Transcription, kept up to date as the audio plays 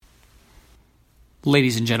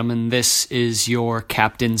Ladies and gentlemen, this is your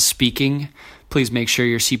captain speaking. Please make sure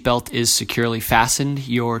your seatbelt is securely fastened,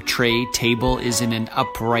 your tray table is in an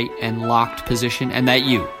upright and locked position, and that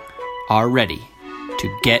you are ready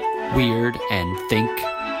to get weird and think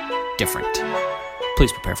different.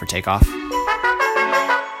 Please prepare for takeoff.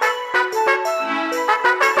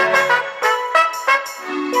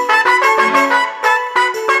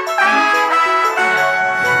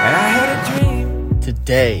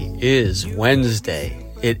 Today is Wednesday.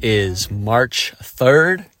 It is March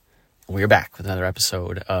 3rd. We're back with another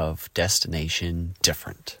episode of Destination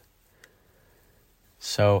Different.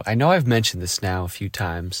 So I know I've mentioned this now a few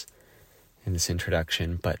times in this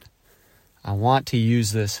introduction, but I want to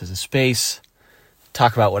use this as a space to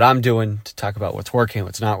talk about what I'm doing, to talk about what's working,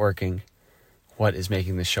 what's not working, what is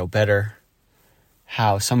making this show better,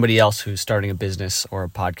 how somebody else who's starting a business or a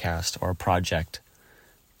podcast or a project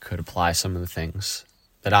could apply some of the things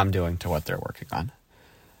that I'm doing to what they're working on.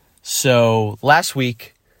 So last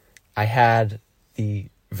week, I had the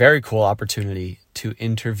very cool opportunity to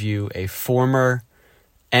interview a former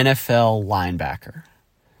NFL linebacker.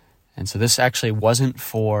 And so this actually wasn't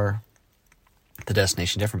for the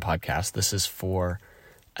Destination Different podcast. This is for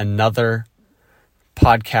another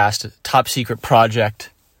podcast, top secret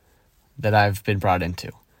project that I've been brought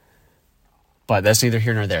into. But that's neither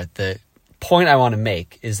here nor there. The point I want to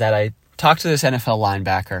make is that I talked to this NFL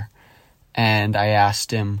linebacker and I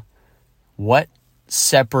asked him what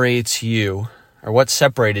separates you or what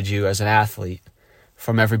separated you as an athlete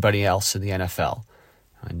from everybody else in the NFL.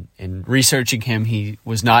 And in researching him, he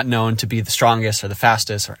was not known to be the strongest or the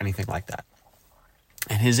fastest or anything like that.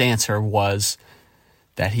 And his answer was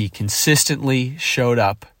that he consistently showed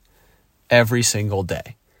up every single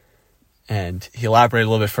day. And he elaborated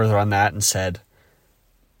a little bit further on that and said,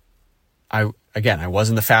 I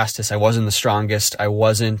wasn't the fastest, I wasn't the strongest, I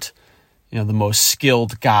wasn't, the most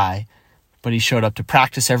skilled guy, but he showed up to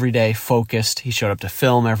practice every day, focused. He showed up to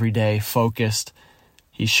film every day, focused.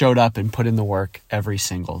 He showed up and put in the work every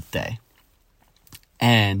single day.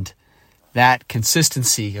 And that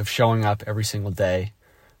consistency of showing up every single day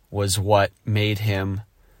was what made him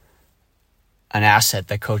an asset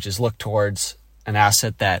that coaches look towards, an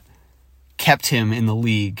asset that kept him in the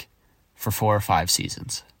league for 4 or 5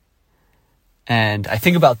 seasons. And I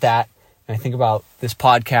think about that, and I think about this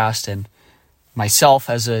podcast and myself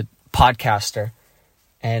as a podcaster,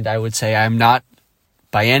 and I would say I'm not,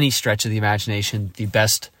 by any stretch of the imagination, the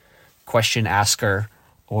best question asker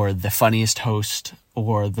or the funniest host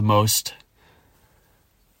or the most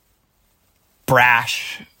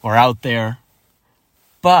brash or out there.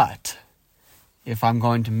 But if I'm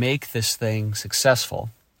going to make this thing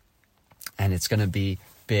successful, and it's going to be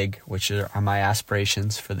big, which are my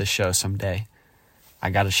aspirations for this show someday, I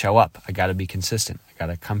got to show up. I got to be consistent. I got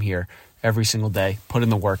to come here every single day, put in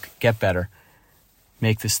the work, get better,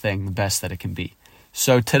 make this thing the best that it can be.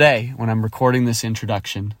 So today, when I'm recording this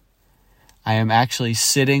introduction, I am actually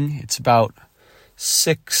sitting, it's about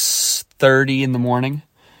 6:30 in the morning.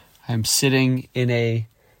 I'm sitting in a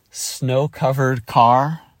snow-covered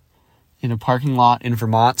car in a parking lot in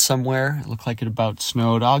Vermont somewhere. It looked like it about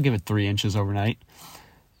snowed. I'll give it 3 inches overnight.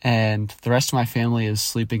 And the rest of my family is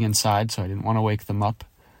sleeping inside, so I didn't want to wake them up.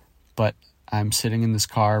 But I'm sitting in this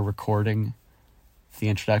car recording the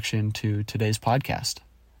introduction to today's podcast.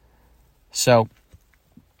 So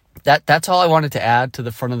that's all I wanted to add to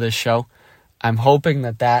the front of this show. I'm hoping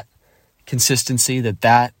that consistency,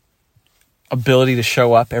 that ability to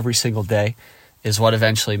show up every single day is what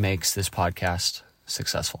eventually makes this podcast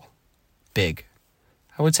successful. Big.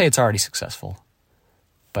 I would say it's already successful,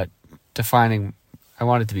 but I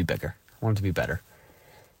want it to be bigger. I want it to be better.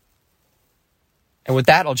 And with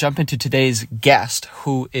that, I'll jump into today's guest,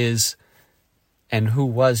 who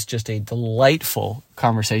was just a delightful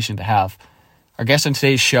conversation to have. Our guest on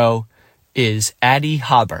today's show is Addie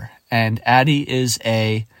Haber. And Addie is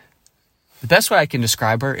the best way I can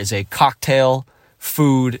describe her is a cocktail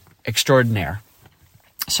food extraordinaire.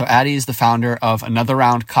 So Addie is the founder of Another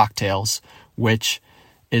Round Cocktails, which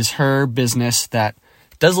is her business that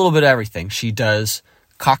does a little bit of everything. She does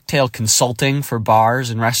cocktail consulting for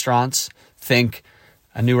bars and restaurants. Think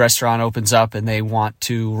a new restaurant opens up and they want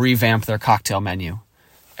to revamp their cocktail menu.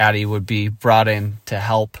 Addie would be brought in to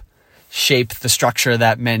help shape the structure of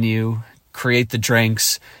that menu, create the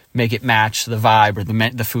drinks, make it match the vibe or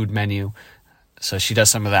the food menu. So she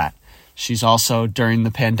does some of that. She's also, during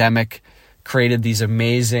the pandemic, created these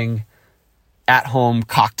amazing at-home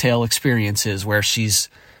cocktail experiences where she's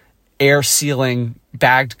air sealing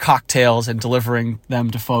bagged cocktails and delivering them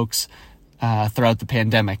to folks throughout the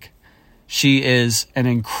pandemic. She is an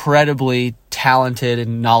incredibly talented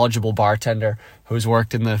and knowledgeable bartender who's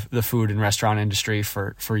worked in the food and restaurant industry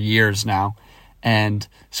for years now. And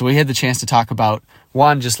so we had the chance to talk about,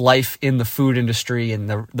 one, just life in the food industry and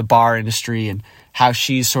the bar industry, and how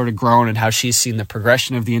she's sort of grown and how she's seen the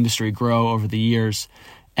progression of the industry grow over the years.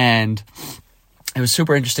 And it was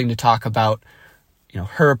super interesting to talk about,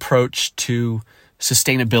 her approach to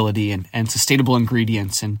sustainability and sustainable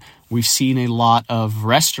ingredients. And we've seen a lot of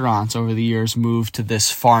restaurants over the years move to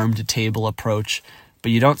this farm to table approach,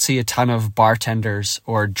 but you don't see a ton of bartenders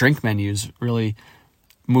or drink menus really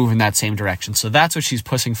move in that same direction. So that's what she's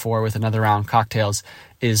pushing for with Another Round Cocktails,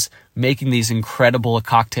 is making these incredible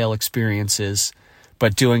cocktail experiences,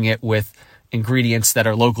 but doing it with ingredients that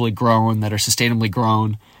are locally grown, that are sustainably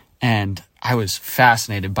grown. And I was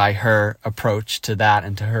fascinated by her approach to that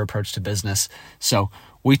and to her approach to business. So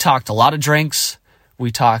we talked a lot of drinks,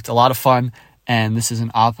 we talked a lot of fun, and this is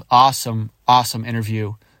an awesome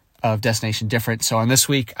interview of Destination Different. So on this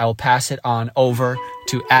week, I will pass it on over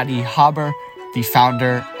to Addie Haber, the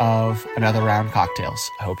founder of Another Round Cocktails.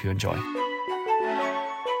 I hope you enjoy.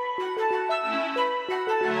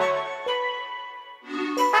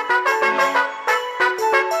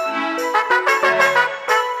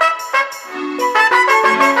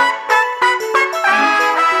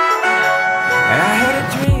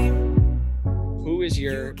 Who is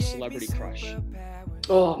your celebrity crush?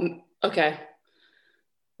 Oh, okay.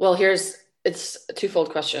 Well, it's a twofold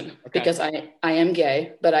question, because I am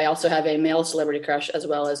gay, but I also have a male celebrity crush as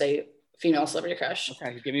well as a female celebrity crush.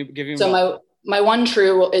 Okay, give me. So my one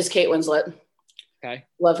true is Kate Winslet. Okay,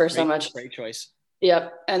 love her so much. Great choice.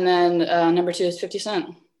 Yep, and then number 2 is 50 Cent.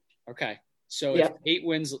 Okay, so if Kate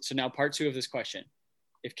Winslet, so now part 2 of this question: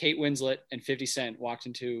 if Kate Winslet and 50 Cent walked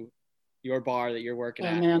into your bar that you're working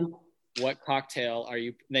at, man, what cocktail are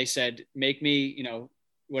you? They said, make me,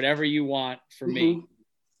 whatever you want for me.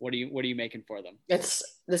 What are you making for them? This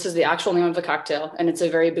is the actual name of the cocktail, and it's a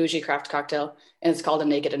very bougie craft cocktail, and it's called a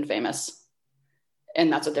Naked and Famous.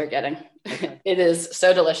 And that's what they're getting. Okay. It is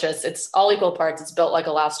so delicious. It's all equal parts. It's built like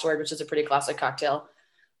a Last Word, which is a pretty classic cocktail,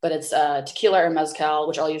 but it's tequila or mezcal,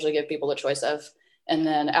 which I'll usually give people the choice of, and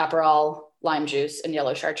then Aperol, lime juice, and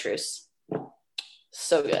yellow chartreuse.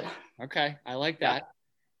 So good. Okay, I like that.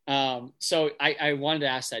 Yeah. So I wanted to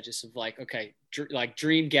ask that, just of like, okay, like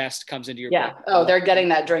dream guest comes into your bar. Oh, they're getting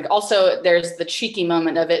that drink. Also, there's the cheeky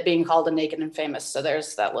moment of it being called a Naked and Famous. So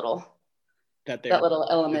there's that little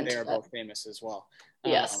element. They are both famous as well.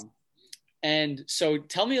 Yes. And so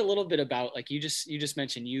tell me a little bit about, like, you just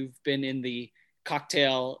mentioned you've been in the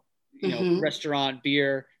cocktail, restaurant,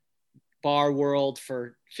 beer, bar world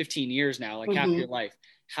for 15 years now, like half your life.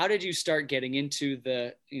 How did you start getting into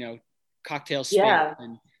the, cocktail space? Yeah.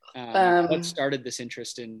 And what started this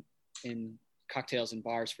interest in cocktails and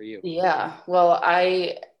bars for you? Yeah. Well,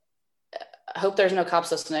 I hope there's no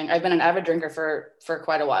cops listening. I've been an avid drinker for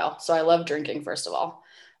quite a while. So I love drinking, first of all.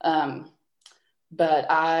 But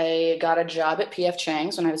I got a job at PF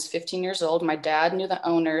Chang's when I was 15 years old. My dad knew the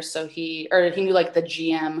owner, so he knew like the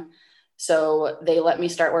GM. So they let me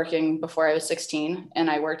start working before I was 16. And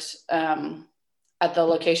I worked at the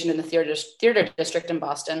location in the theater district in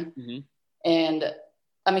Boston. Mm-hmm. And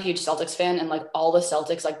I'm a huge Celtics fan, and like all the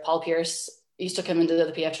Celtics, like Paul Pierce used to come into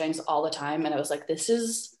the PF Chang's all the time. And I was like, this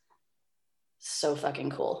is so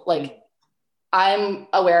fucking cool. Like, I'm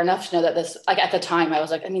aware enough to know that this, like at the time I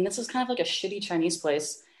was like, I mean, this is kind of like a shitty Chinese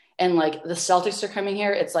place. And like the Celtics are coming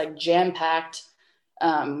here. It's like jam packed.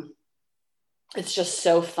 It's just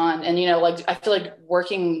so fun. And, like, I feel like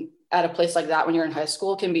working at a place like that when you're in high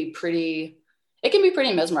school can be pretty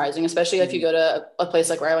mesmerizing, especially if you go to a place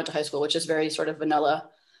like where I went to high school, which is very sort of vanilla.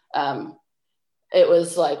 It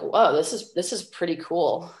was like, whoa, this is pretty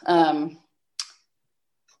cool.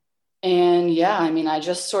 And yeah, I mean, I've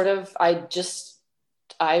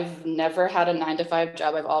never had a 9-to-5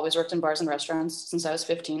 job. I've always worked in bars and restaurants since I was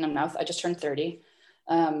 15. I just turned 30.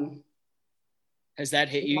 Has that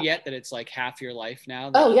hit you yet, that it's like half your life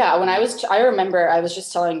now? Oh yeah. I remember I was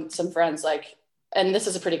just telling some friends, like, and this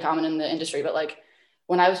is pretty common in the industry, but like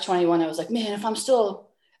when I was 21, I was like, man, if I'm still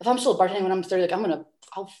bartending when I'm 30, like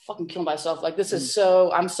I'll fucking kill myself. Like, this is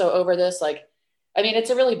I'm so over this. Like, I mean, it's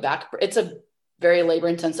a very labor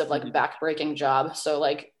intensive, like back-breaking job. So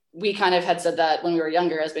like we kind of had said that when we were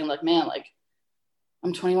younger as being like, man, like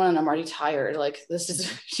I'm 21 and I'm already tired. Like, this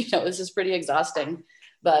is, this is pretty exhausting,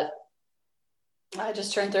 but I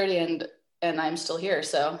just turned 30 and I'm still here.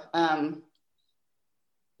 So,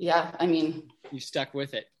 yeah, I mean, you stuck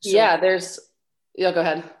with it. So, go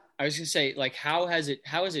ahead. I was gonna say, like, how has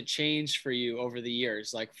it changed for you over the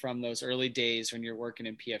years? Like from those early days when you're working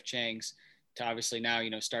in PF Chang's to obviously now,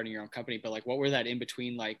 starting your own company, but like, what were that in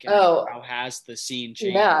between like, and Oh, how has the scene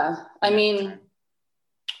changed? yeah. I mean,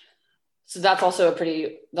 so that's a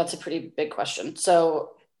pretty big question.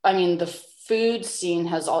 So, I mean, the food scene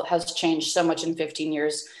has changed so much in 15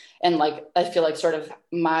 years. And like, I feel like sort of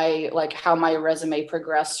how my resume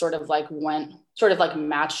progressed sort of like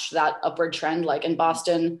matched that upward trend. Like in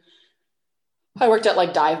Boston, I worked at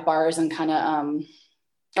like dive bars and I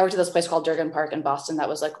worked at this place called Durgan Park in Boston. That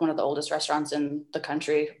was like one of the oldest restaurants in the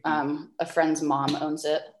country. A friend's mom owned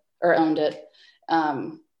it.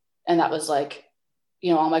 And that was like,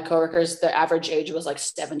 all my coworkers, their average age was like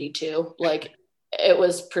 72. Like it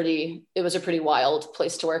was a pretty wild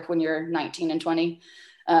place to work when you're 19 and 20.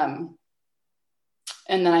 And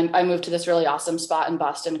then I moved to this really awesome spot in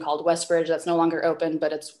Boston called Westbridge. That's no longer open,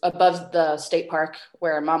 but it's above the state park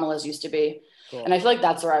where Mamala's used to be. Cool. And I feel like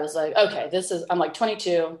that's where I was like, okay, I'm like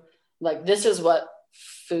 22. Like, this is like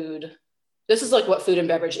what food and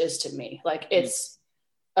beverage is to me. Like, it's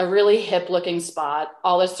a really hip looking spot.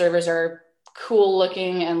 All the servers are cool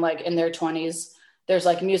looking and like in their 20s. There's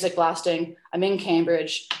like music blasting. I'm in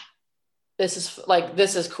Cambridge. This is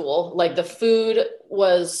cool. Like, the food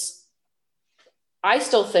was, I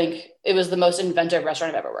still think it was the most inventive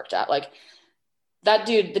restaurant I've ever worked at. Like, the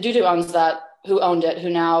dude who owned it, who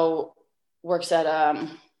now works at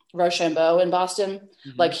Rochambeau in Boston.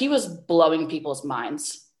 Mm-hmm. Like, he was blowing people's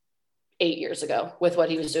minds 8 years ago with what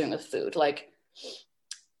he was doing with food. Like,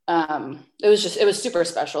 it was super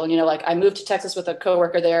special. And, like, I moved to Texas with a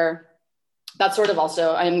coworker there. That's sort of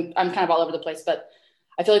also, I'm kind of all over the place, but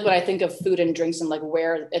I feel like when I think of food and drinks and like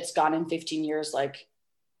where it's gone in 15 years, like,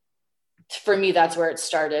 for me, that's where it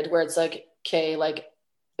started, where it's like, okay, like,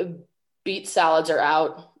 beet salads are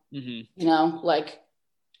out, like,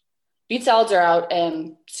 beet salads are out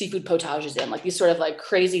and seafood potage is in, like, these sort of like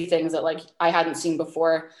crazy things that like I hadn't seen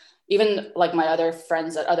before. Even like my other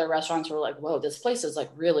friends at other restaurants were like, whoa, this place is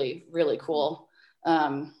like really, really cool.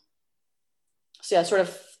 So yeah, sort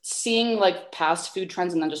of seeing like past food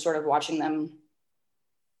trends and then just sort of watching them,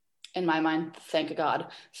 in my mind, thank God,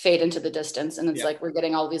 fade into the distance. And it's like, we're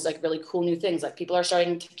getting all these like really cool new things. Like, people are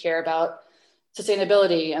starting to care about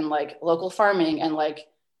sustainability and like local farming and like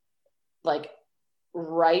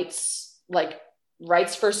rights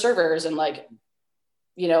for servers and like,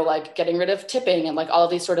 like getting rid of tipping and like all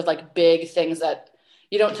of these sort of like big things that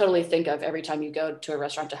you don't totally think of every time you go to a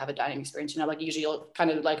restaurant to have a dining experience. Like, usually you'll kind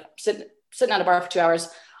of like sitting at a bar for 2 hours.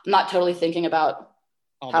 I'm not totally thinking about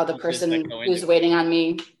how the person who's waiting on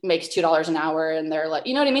me makes $2 an hour and they're like,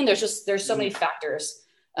 you know what I mean? There's so many factors.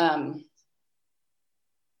 So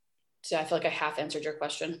I feel like I half answered your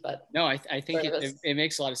question, but no, I think it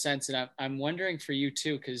makes a lot of sense. And I'm wondering for you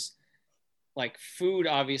too, because like food,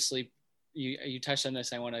 obviously you touched on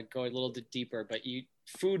this. I want to go a little bit deeper, but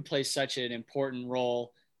food plays such an important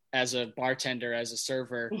role as a bartender, as a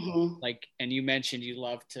server, like, and you mentioned you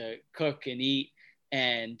love to cook and eat.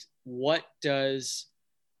 And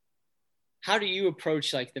how do you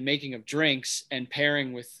approach like the making of drinks and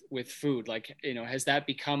pairing with food? Like, has that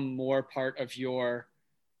become more part of your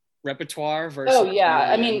repertoire versus? Oh yeah.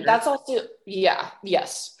 I mean, that's also,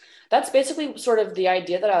 yes. That's basically sort of the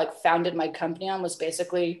idea that I like founded my company on, was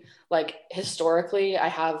basically like, historically, I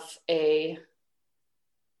have a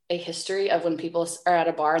history of when people are at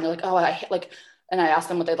a bar and they're like, oh, and I ask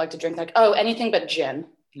them what they'd like to drink. Like, oh, anything but gin.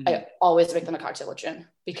 Mm-hmm. I always make them a cocktail with gin,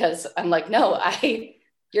 because I'm like, no,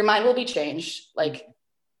 your mind will be changed. Like,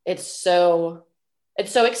 it's so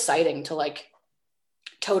exciting to like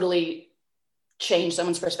totally change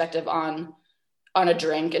someone's perspective on a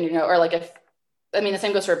drink. And, or like, the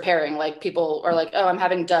same goes for pairing. Like, people are like, oh, I'm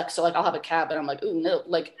having duck, so like I'll have a cab. And I'm like, ooh, no,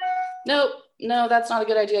 like, no, that's not a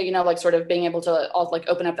good idea. Like, sort of being able to like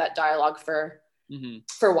open up that dialogue for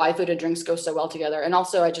why food and drinks go so well together. And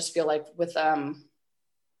also, I just feel like with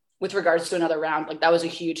regards to another round, like, that was a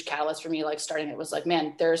huge catalyst for me. Like, starting it was like,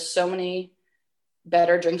 man, there's so many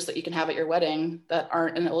better drinks that you can have at your wedding that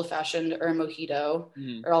aren't an old fashioned or a mojito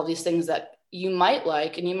or all these things that you might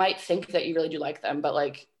like, and you might think that you really do like them, but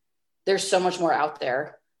like, there's so much more out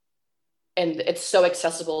there, and it's so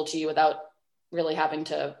accessible to you without really having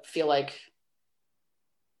to feel like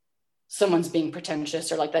someone's being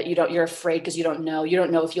pretentious, or like that you're afraid because you don't know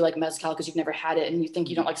if you like mezcal because you've never had it, and you think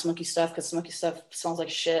you don't like smoky stuff because smoky stuff smells like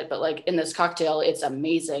shit, but like in this cocktail it's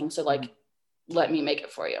amazing, so like let me make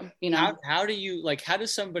it for you. How do you like, how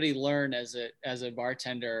does somebody learn as a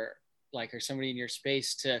bartender, like, or somebody in your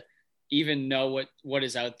space, to even know what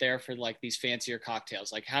is out there for like these fancier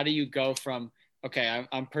cocktails? Like, how do you go from, okay, I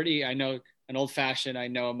know an old fashioned, I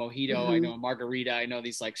know a mojito, I know a margarita, I know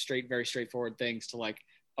these like very straightforward things, to like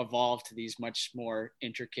evolve to these much more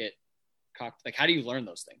intricate like, how do you learn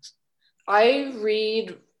those things? I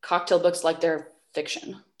read cocktail books like they're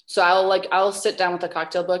fiction. So I'll sit down with a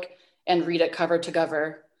cocktail book and read it cover to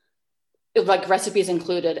cover, like recipes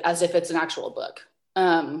included, as if it's an actual book.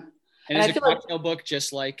 And is a cocktail book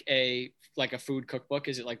just like a food cookbook?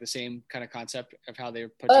 Is it like the same kind of concept of how they're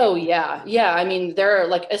put together? Oh yeah. Yeah. I mean, there are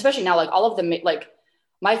like, especially now, like all of the, like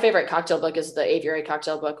my favorite cocktail book is the Aviary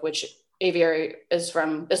cocktail book, which Aviary is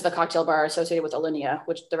the cocktail bar associated with Alinea,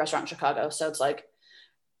 which the restaurant in Chicago. So it's like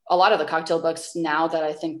a lot of the cocktail books now that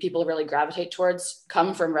I think people really gravitate towards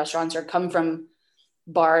come from restaurants or come from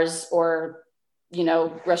bars or, you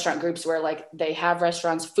know, restaurant groups where like they have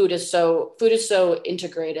restaurants. Food is so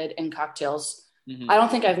integrated in cocktails. Mm-hmm. I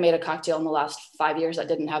don't think I've made a cocktail in the last 5 years that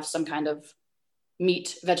didn't have some kind of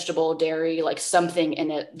meat, vegetable, dairy, like something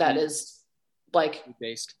in it that is like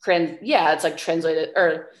based. It's like translated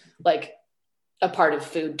or like a part of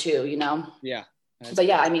food too, you know? Yeah. But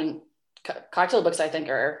yeah, I mean, cocktail books, I think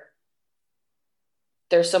they're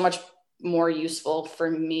so much more useful for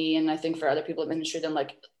me. And I think for other people in the industry than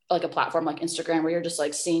like a platform like Instagram, where you're just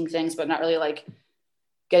like seeing things, but not really like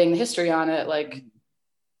getting the history on it. Like,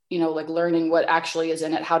 you know, like learning what actually is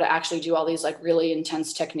in it, how to actually do all these like really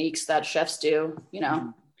intense techniques that chefs do, you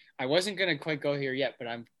know? I wasn't going to quite go here yet, but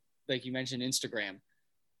I'm like, you mentioned Instagram.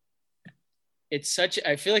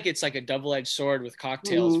 I feel like it's like a double-edged sword with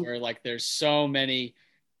cocktails where like, there's so many,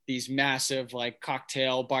 these massive like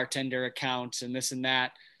cocktail bartender accounts and this and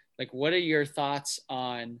that. Like, what are your thoughts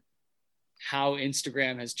on how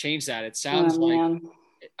Instagram has changed that? It sounds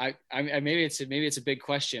I maybe it's a big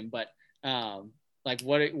question, but like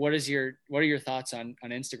what are your thoughts on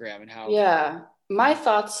Instagram and how? Yeah, my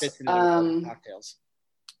thoughts. Cocktails.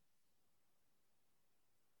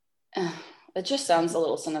 It just sounds a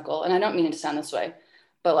little cynical, and I don't mean it to sound this way,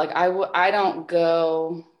 but like I don't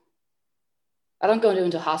go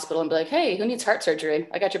into a hospital and be like, hey, who needs heart surgery?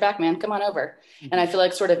 I got your back, man. Come on over. Mm-hmm. And I feel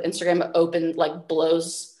like sort of Instagram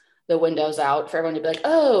blows the windows out for everyone to be like,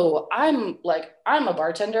 oh, I'm a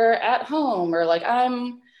bartender at home, or like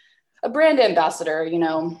I'm a brand ambassador, you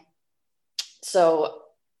know? So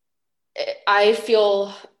I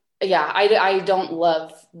feel, I don't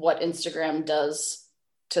love what Instagram does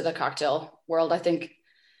to the cocktail world. I think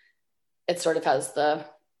it sort of has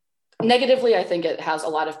negatively, I think it has a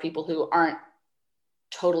lot of people who aren't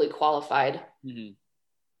totally qualified,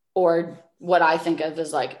 or what I think of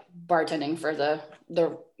as like bartending for the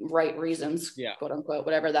right reasons, quote unquote,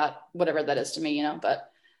 whatever that is to me, you know. But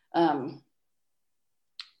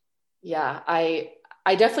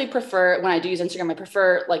I definitely prefer, when I do use Instagram, I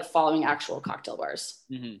prefer like following actual cocktail bars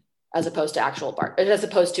as opposed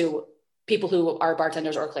to people who are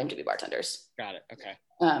bartenders or claim to be bartenders. Got it. Okay.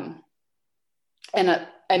 And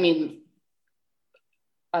I mean,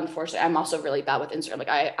 unfortunately, I'm also really bad with Instagram. Like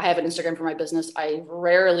I have an Instagram for my business. I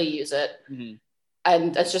rarely use it.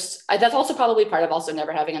 And that's also probably part of also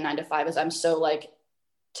never having a 9-to-5 is I'm so like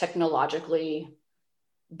technologically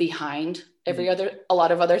behind a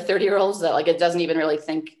lot of other 30-year-olds that like, it doesn't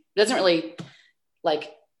really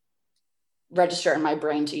like register in my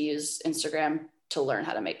brain to use Instagram to learn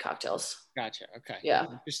how to make cocktails. Gotcha. Okay. Yeah.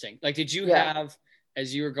 Interesting. Like, did you have,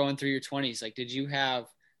 as you were going through your 20s, like, did you have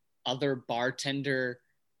other bartender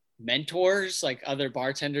mentors, like other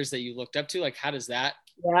bartenders that you looked up to? Like, how does that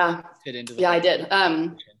fit into the I did.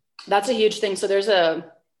 That's a huge thing. So there's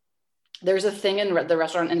a thing in the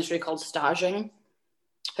restaurant industry called staging.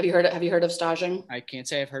 Have you heard of staging? I can't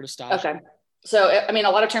say I've heard of staging. Okay. So, I mean,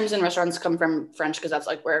 a lot of terms in restaurants come from French because that's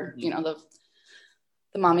like where, you know,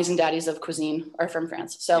 the mommies and daddies of cuisine are from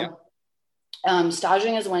France. So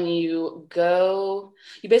staging is when you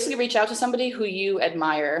basically reach out to somebody who you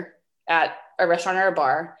admire at a restaurant or a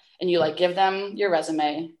bar, and you like give them your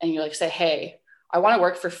resume and you like say, hey, I want to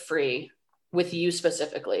work for free with you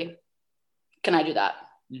specifically. Can I do that?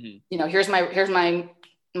 You know, here's my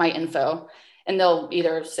info. And they'll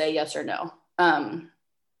either say yes or no. So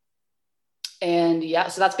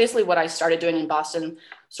that's basically what I started doing in Boston,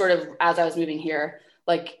 sort of as I was moving here.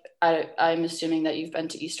 Like I'm assuming that you've been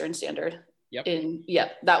to Eastern Standard. Yep.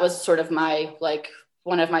 That was sort of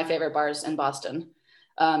one of my favorite bars in Boston.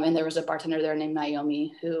 And there was a bartender there named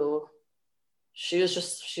Naomi who she was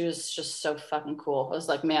just so fucking cool. I was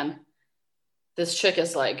like, man, this chick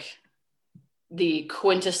is like the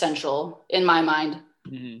quintessential, in my mind,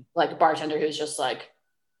 like bartender who's just like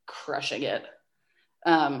crushing it.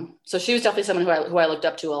 So she was definitely someone who I looked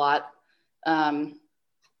up to a lot. And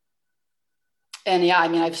yeah, I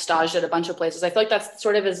mean, I've staged at a bunch of places. I feel like that's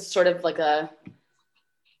sort of like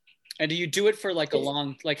And do you do it for like a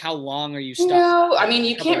long, like how long are you stuck? No, I mean,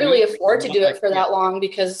 you can't really afford to do it for Yeah. that long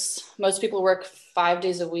because most people work 5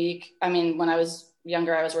 days a week. I mean, when I was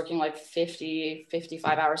younger, I was working like 50,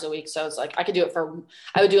 55 hours a week. So it's like, I would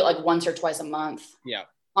do it like once or twice a month Yeah.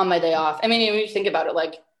 on my day off. I mean, when you think about it,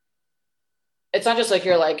 like, it's not just like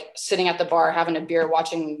you're like sitting at the bar having a beer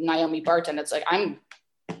watching Naomi bartend. It's like I'm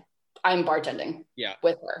bartending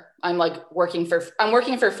with her. I'm working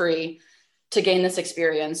for free to gain this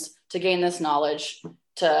experience, to gain this knowledge,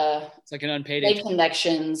 to it's like an unpaid make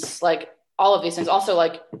connections, like all of these things. Also,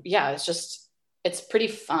 like, yeah, it's pretty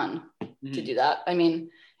fun to do that. I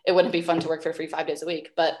mean, it wouldn't be fun to work for free 5 days a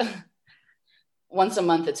week, but once a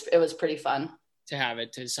month, it was pretty fun to have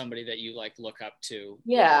it to somebody that you like look up to.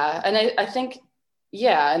 Yeah. And I think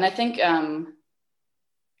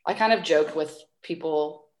I kind of joke with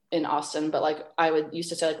people in Austin, but like I would used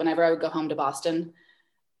to say, like, whenever I would go home to Boston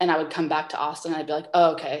and I would come back to Austin, I'd be like,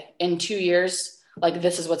 oh, okay, in 2 years, like,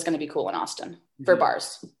 this is what's going to be cool in Austin for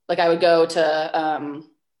bars. Like I would go to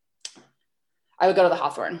the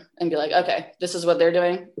Hawthorne and be like, okay, this is what they're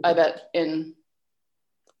doing. I bet in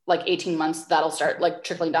like 18 months, that'll start like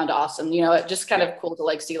trickling down to Austin, it just kind of cool to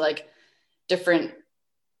like see like different,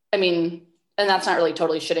 I mean, and that's not really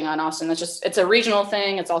totally shitting on Austin. It's a regional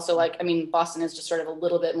thing. It's also like, I mean, Boston is just sort of a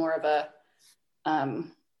little bit more of a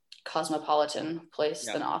cosmopolitan place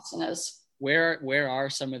than Austin is. Where are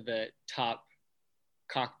some of the top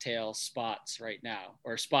cocktail spots right now,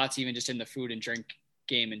 or spots even just in the food and drink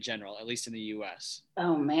game in general, at least in the US?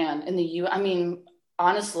 Oh man, I mean,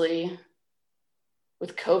 honestly,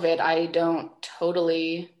 with COVID, I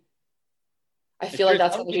feel like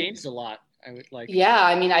that's changed a lot. I would like. Yeah,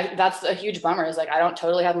 I mean, that's a huge bummer. Is like I don't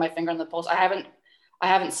totally have my finger on the pulse. I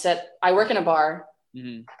work in a bar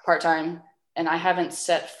part-time, and I haven't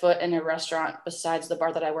set foot in a restaurant besides the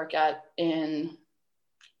bar that I work at in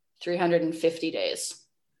 350 days.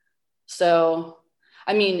 So,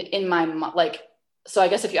 I mean, so I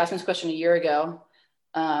guess if you asked me this question a year ago,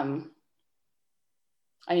 I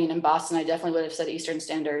mean, in Boston, I definitely would have said Eastern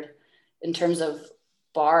Standard. In terms of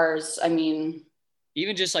bars, I mean,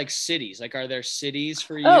 even just like cities, like, are there cities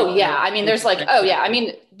for you? Oh yeah. I mean, there's like, oh yeah. I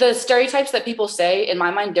mean, the stereotypes that people say in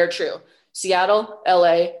my mind, they're true. Seattle,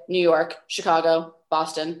 LA, New York, Chicago,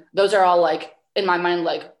 Boston. Those are all like, in my mind,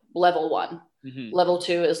 like level 1. Level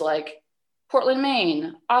 2 is like Portland,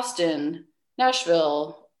 Maine, Austin,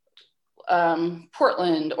 Nashville,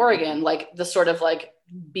 Portland, Oregon, like the sort of like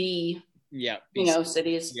B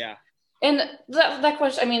cities. Yeah. And that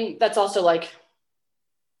question, I mean, that's also like,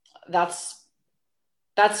 that's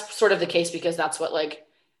sort of the case because that's what like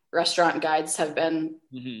restaurant guides have been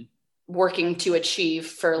working to achieve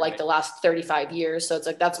for like the last 35 years. So it's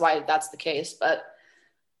like, that's why that's the case, but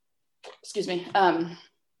excuse me.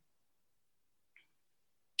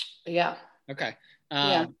 Yeah. Okay.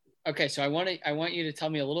 Yeah. Okay. So I want you to tell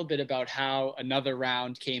me a little bit about how Another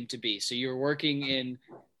Round came to be. So you were working in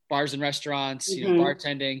bars and restaurants,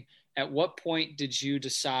 bartending. At what point did you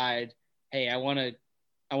decide, hey, I want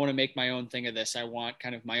to make my own thing of this. I want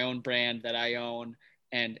kind of my own brand that I own.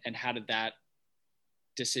 And how did that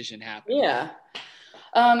decision happen? Yeah.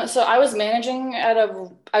 So I was managing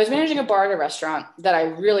a bar at a restaurant that I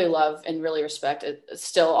really love and really respect. It's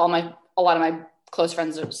still a lot of my close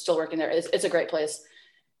friends are still working there. It's a great place.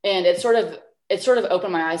 And it sort of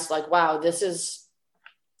opened my eyes to like, wow,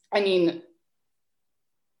 I mean,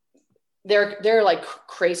 they're like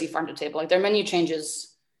crazy farm to table. Like their menu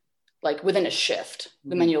changes like within a shift.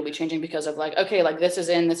 The menu will be changing because of like, okay, like this is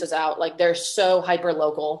in, this is out. Like they're so hyper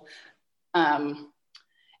local.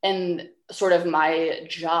 And sort of my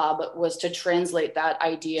job was to translate that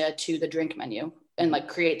idea to the drink menu and like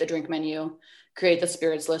create the drink menu, create the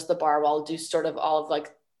spirits list, the bar wall, do sort of all of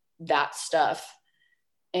like that stuff.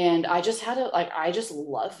 And I just I just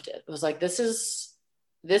loved it. It was like, this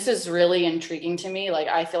is really intriguing to me. Like,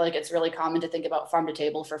 I feel like it's really common to think about farm to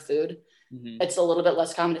table for food. It's a little bit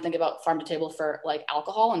less common to think about farm to table for like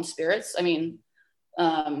alcohol and spirits. I mean,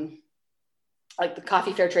 like the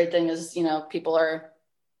coffee fair trade thing is, people are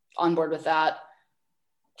on board with that.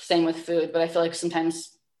 Same with food, but I feel like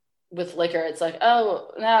sometimes with liquor, it's like,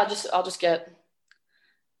 oh no, I'll just get,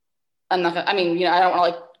 I'm not gonna, I mean, I don't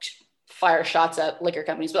want to like fire shots at liquor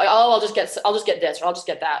companies, but like, oh, I'll just get this, or I'll just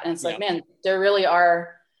get that. And it's like, man, there's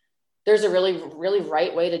a really, really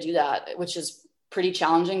right way to do that, which is pretty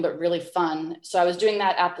challenging, but really fun. So I was doing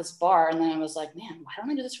that at this bar. And then I was like, man, why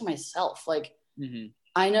don't I do this for myself? Like,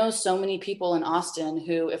 I know so many people in Austin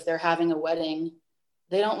who, if they're having a wedding,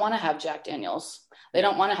 they don't want to have Jack Daniels. They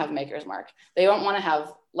don't want to have Maker's Mark. They don't want to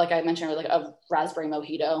have, like I mentioned, like a raspberry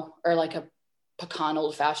mojito or like a pecan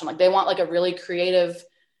old fashioned. Like they want like a really creative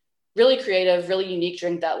really creative, really unique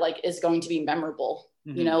drink that like is going to be memorable,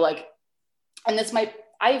 you know, like, and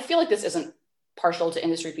I feel like this isn't partial to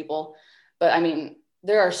industry people, but I mean,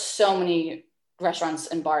 there are so many restaurants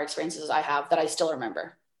and bar experiences I have that I still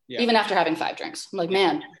remember, even after having 5 drinks. I'm like,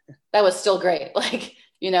 man, that was still great. Like,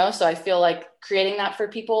 you know, so I feel like creating that for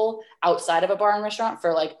people outside of a bar and restaurant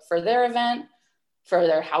for their event, for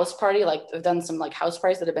their house party. Like I've done some like house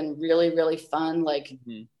parties that have been really, really fun. Like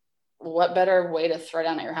what better way to throw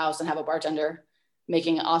down at your house and have a bartender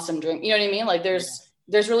making an awesome drink? You know what I mean? Like there's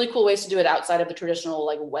really cool ways to do it outside of the traditional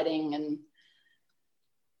like wedding and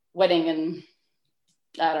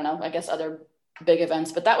I don't know, I guess other big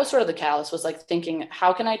events. But that was sort of the catalyst, was like thinking,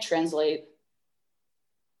 how can I translate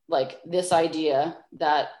like this idea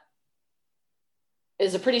that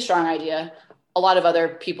is a pretty strong idea. A lot of other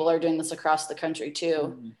people are doing this across the country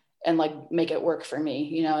too, and like make it work for me,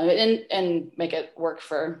 you know, and make it work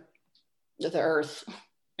for the earth.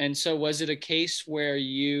 And so was it a case where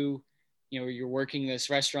you're working this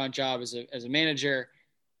restaurant job as a manager,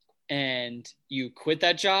 and you quit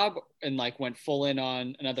that job and like went full in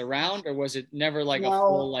on another round, or was it never like a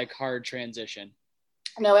full like hard transition?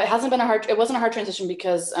 No, it wasn't a hard transition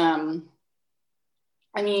because I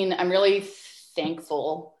mean, I'm really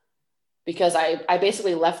thankful because I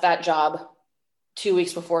basically left that job 2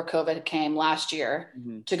 weeks before COVID came last year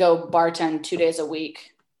to go bartend 2 days a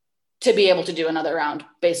week to be able to do another round,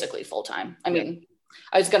 basically full time. I mean,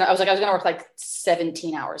 I was gonna work like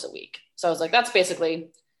 17 hours a week. So I was like, that's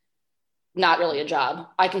basically not really a job.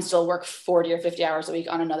 I can still work 40 or 50 hours a week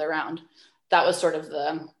on another round. That was sort of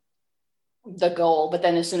the goal. But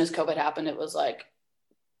then as soon as COVID happened, it was like,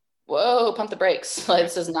 whoa, pump the brakes. Like,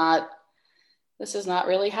 this is not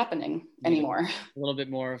really happening anymore. A little bit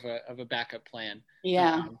more of a backup plan.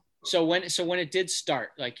 Yeah. So when it did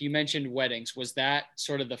start, like you mentioned weddings, was that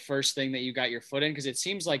sort of the first thing that you got your foot in? Because it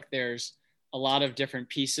seems like there's a lot of different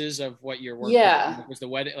pieces of what you're working on. Was the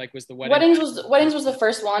wedding? Weddings was the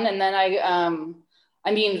first one. And then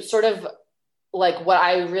I mean, sort of like what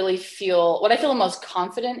I feel the most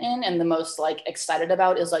confident in and the most like excited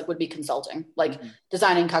about would be consulting, like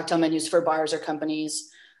designing cocktail menus for bars or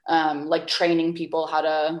companies, like training people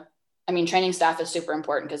training staff is super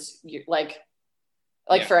important because you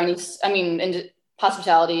for any, I mean, in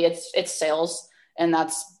hospitality, it's sales, and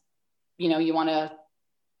that's, you know, you want to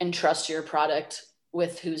entrust your product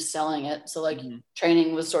with who's selling it. So like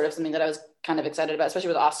training was sort of something that I was kind of excited about, especially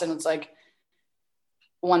with Austin. It's like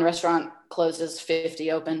one restaurant closes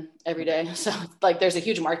 50 open every day. So like there's a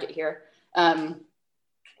huge market here.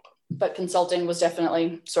 But consulting was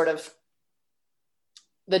definitely sort of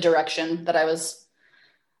the direction that I was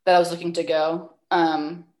looking to go.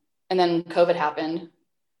 And then COVID happened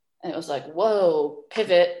and it was like, whoa,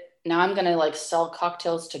 pivot. Now I'm going to like sell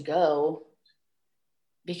cocktails to go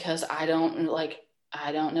because I don't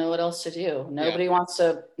know what else to do. Nobody wants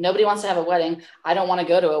to have a wedding. I don't want to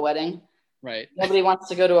go to a wedding. Right. Nobody wants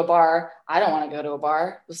to go to a bar. I don't want to go to a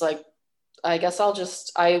bar. It was like, I guess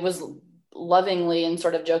I was lovingly and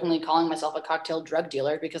sort of jokingly calling myself a cocktail drug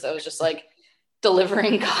dealer because I was just like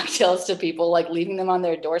delivering cocktails to people, like leaving them on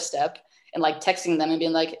their doorstep and like texting them and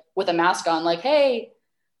being like, with a mask on, like, hey,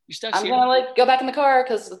 I'm going to like go back in the car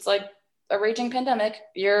because it's like a raging pandemic.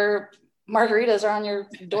 Your margaritas are on your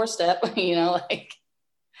doorstep, you know, like.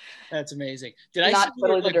 That's amazing. Not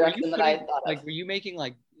totally the direction that I thought of. Like, were you making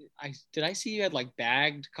like, did I see you had like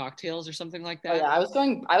bagged cocktails or something like that? Oh yeah, I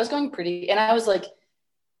was going pretty, and I was like,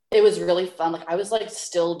 it was really fun. Like I was like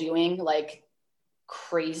still doing like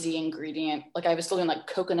crazy ingredient. Like I was still doing like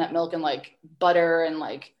coconut milk and like butter and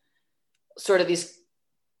like sort of these,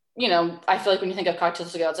 you know, I feel like when you think of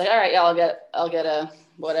cocktails to go, it's like, all right, yeah, I'll get a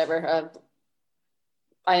whatever.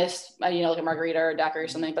 You know, like a margarita or a daiquiri or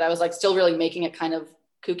something, but I was like still really making it kind of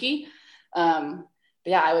kooky. But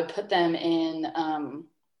yeah, I would put them in,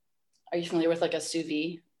 are you familiar with like a sous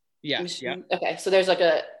vide? Yeah. Machine? Yeah. Okay. So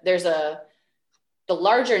the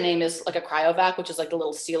larger name is like a cryovac, which is like the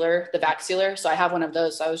little sealer, the vac sealer. So I have one of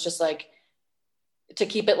those. So I was just like, to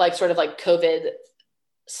keep it like sort of like COVID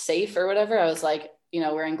safe or whatever, I was like, you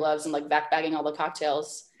know, wearing gloves and like vac bagging all the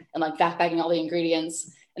cocktails and like vac bagging all the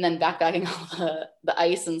ingredients and then vac bagging all the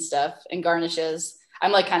ice and stuff and garnishes.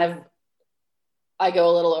 I'm like I go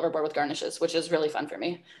a little overboard with garnishes, which is really fun for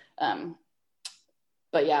me.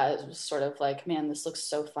 But yeah, it was sort of like, man, this looks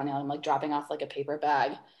so funny. I'm like dropping off like a paper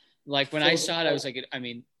bag. Like when I saw it, I was like, I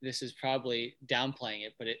mean, this is probably downplaying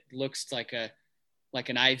it, but it looks like an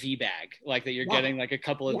IV bag, like that you're getting like a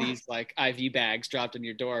couple of these like IV bags dropped on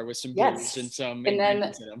your door with some booze and some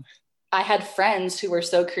ingredients in them. I had friends who were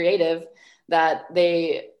so creative that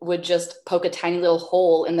they would just poke a tiny little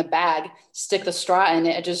hole in the bag, stick the straw in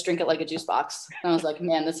it, and just drink it like a juice box. And I was like,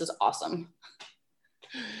 man, this is awesome.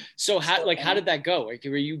 So how did that go? Like,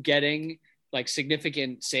 were you getting like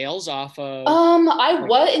significant sales off of? I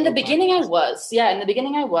was in the beginning. I was, yeah, in the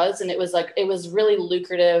beginning I was, and it was really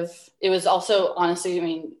lucrative. It was also, honestly, I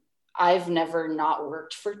mean, I've never not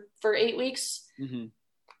worked for 8 weeks,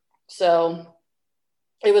 so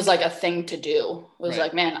it was like a thing to do. It was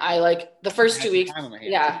like, man, I like the first 2 weeks.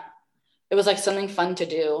 Yeah, it was like something fun to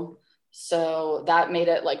do. So that made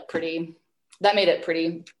it pretty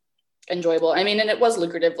enjoyable. I mean, and it was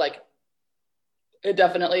lucrative. Like, it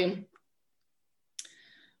definitely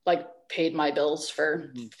like paid my bills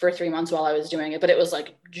for 3 months while I was doing it, but it was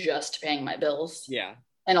like just paying my bills. Yeah.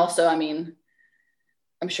 And also, I mean,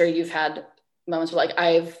 I'm sure you've had moments where like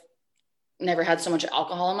I've never had so much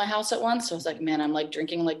alcohol in my house at once. So I was like, man, I'm like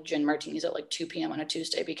drinking like gin martinis at like 2 p.m. on a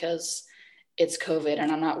Tuesday because it's COVID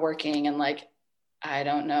and I'm not working. And like, I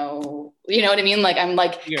don't know, you know what I mean? Like, I'm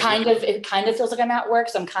like, it kind of feels like I'm at work.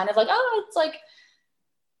 So I'm kind of like, oh, it's like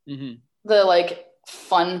the like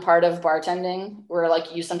fun part of bartending where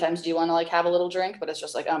like you sometimes do want to like have a little drink, but it's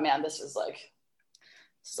just like, oh man, this is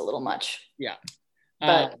a little much. Yeah.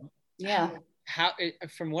 But yeah.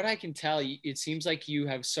 From what I can tell, it seems like you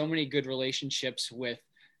have so many good relationships with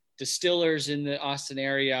distillers in the Austin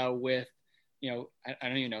area, with, you know, I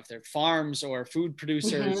don't even know if they're farms or food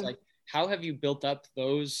producers. Like, how have you built up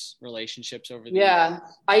those relationships over the years?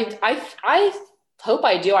 I hope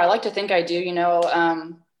I do. I like to think I do. You know,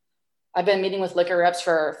 I've been meeting with liquor reps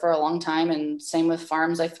for a long time, and same with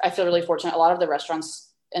farms. I feel really fortunate. A lot of the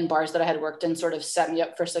restaurants and bars that I had worked in sort of set me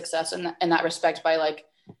up for success in that respect by like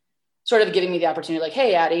sort of giving me the opportunity, like,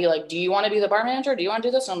 hey, Addie, like, do you want to be the bar manager? Do you want to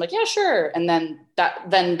do this? And I'm like, yeah, sure. And then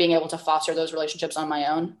being able to foster those relationships on my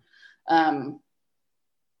own.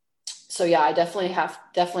 So yeah, I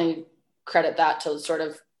definitely credit that to sort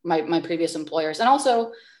of my previous employers. And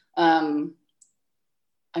also, I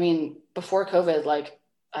mean, before COVID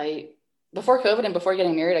and before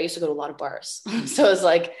getting married, I used to go to a lot of bars. So it was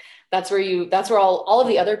like, that's where all of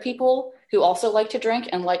the other people who also like to drink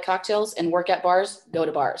and like cocktails and work at bars go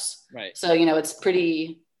to bars. Right. So, you know, it's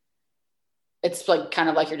like kind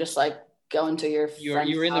of like you're just like going to you're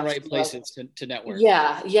in the right places to network.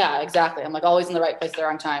 Yeah, exactly. I'm like always in the right place at the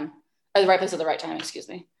wrong time, or the right place at the right time, excuse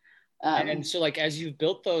me. And so like, as you've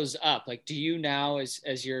built those up, like, do you now,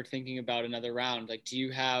 as you're thinking about another round, like, do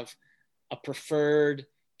you have a preferred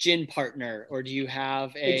gin partner, or do you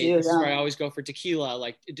have I always go for tequila?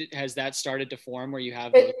 Like, has that started to form where you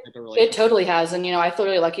have it totally has. And, you know, I feel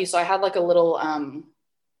really lucky. So I had like a little,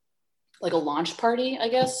 like a launch party, I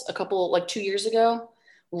guess, 2 years ago,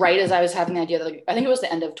 right as I was having the idea that, like, I think it was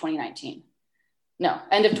the end of 2019. No,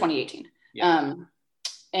 end of 2018. Yeah.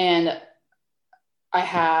 And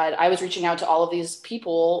I was reaching out to all of these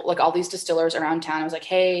people, like all these distillers around town. I was like,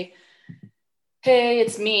 hey,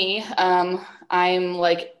 it's me. I'm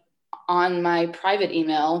like on my private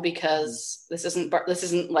email because this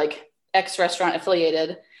isn't like X restaurant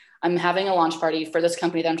affiliated. I'm having a launch party for this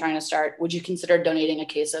company that I'm trying to start. Would you consider donating a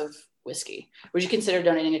case of whiskey? Would you consider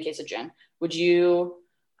donating a case of gin? Would you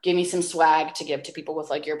give me some swag to give to people with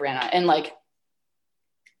like your brand? And like,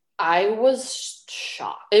 I was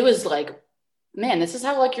shocked. It was like, man, this is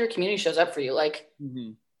how like your community shows up for you. Like,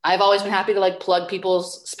 I've always been happy to like plug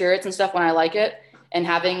people's spirits and stuff when I like it. And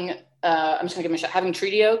having, I'm just gonna give him a shot. Having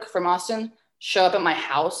Treaty Oak from Austin show up at my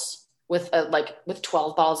house with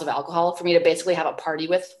 12 bottles of alcohol for me to basically have a party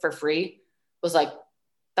with for free was like,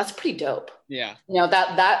 that's pretty dope. Yeah. You know,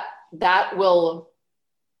 that will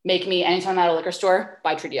make me, anytime I'm at a liquor store,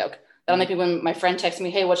 buy Treaty Oak. That'll make me, when my friend texts me,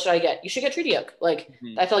 hey, what should I get? You should get Treaty Oak. Like,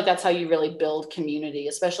 I feel like that's how you really build community,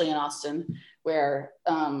 especially in Austin, where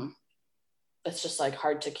it's just like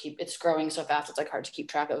hard to keep, it's growing so fast. It's like hard to keep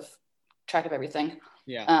track of everything.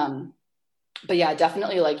 Yeah. But yeah,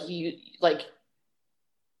 definitely like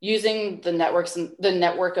using the networks and the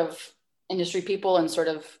network of industry people and sort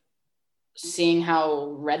of seeing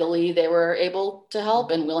how readily they were able to help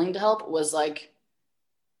and willing to help was like,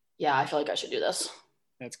 yeah, I feel like I should do this.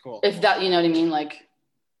 That's cool. If that, you know what I mean? Like,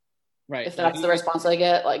 right. If that's the response I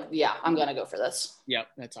get, like, yeah, I'm going to go for this. Yep.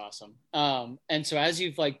 That's awesome. And so as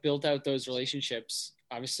you've like built out those relationships,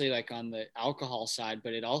 obviously like on the alcohol side,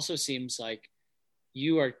 but it also seems like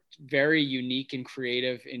you are very unique and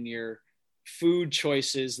creative in your food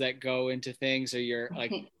choices that go into things, or your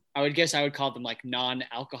like, I would call them like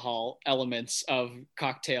non-alcohol elements of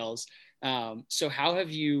cocktails. So how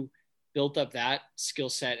have you built up that skill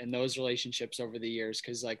set and those relationships over the years?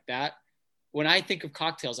 Cause like that, when I think of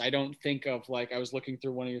cocktails, I don't think of like, I was looking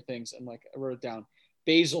through one of your things and like I wrote it down,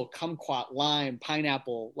 basil, kumquat, lime,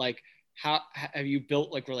 pineapple. Like, how have you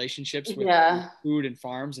built like relationships with food and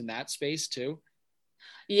farms in that space too?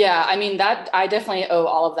 Yeah, I mean that I definitely owe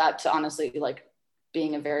all of that to honestly like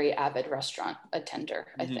being a very avid restaurant attender,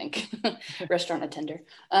 I think. Restaurant attender.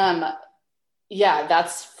 Yeah,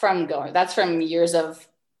 that's from years of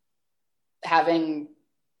having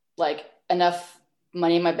like enough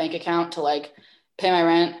money in my bank account to like pay my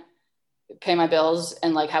rent, pay my bills,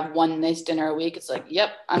 and like have one nice dinner a week. It's like,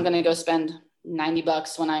 yep, I'm gonna go spend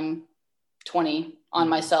 $90 when I'm 20 on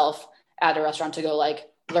myself at a restaurant to go like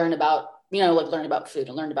learn about food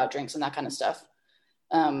and learn about drinks and that kind of stuff.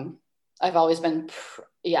 I've always been,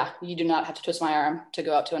 you do not have to twist my arm to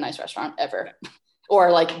go out to a nice restaurant ever,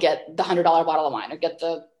 or like get the $100 bottle of wine, or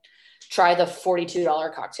try the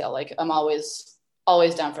 $42 cocktail. Like I'm always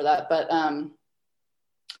down for that. But,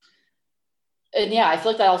 and yeah, I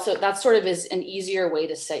feel like that sort of is an easier way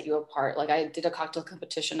to set you apart. Like I did a cocktail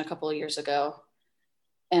competition a couple of years ago,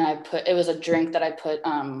 and it was a drink that I put,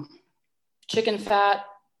 chicken fat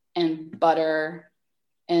and butter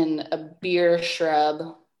and a beer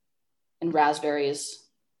shrub and raspberries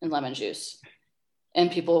and lemon juice.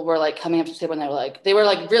 And people were like coming up to the table and they were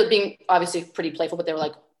like really being obviously pretty playful, but they were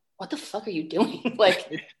like, what the fuck are you doing?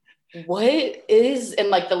 Like, what is, and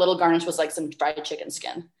like the little garnish was like some fried chicken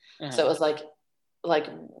skin. Uh-huh. So it was like,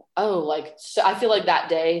 oh, like, so I feel like that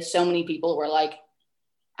day, so many people were like,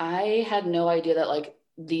 I had no idea that like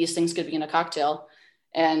these things could be in a cocktail.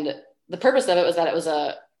 And the purpose of it was that it was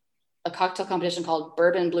a cocktail competition called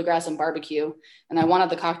Bourbon, Bluegrass, and Barbecue. And I wanted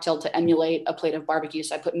the cocktail to emulate a plate of barbecue.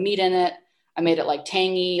 So I put meat in it. I made it like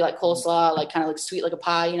tangy, like coleslaw, like kind of like sweet, like a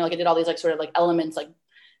pie, like I did all these like sort of like elements, like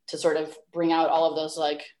to sort of bring out all of those,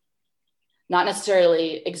 like not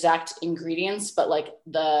necessarily exact ingredients, but like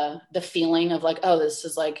the feeling of like, oh, this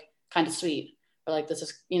is like kind of sweet, or like, this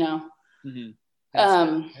is, Mm-hmm.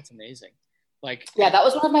 That's amazing. Like, yeah, that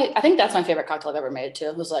was I think that's my favorite cocktail I've ever made too.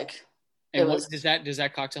 It was like, does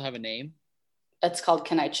that cocktail have a name? It's called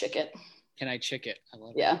Can I Chick It? Can I Chick It? I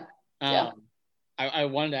love it. Yeah. I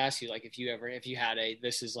wanted to ask you, like, if you had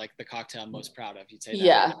this is like the cocktail I'm most proud of, you'd say that.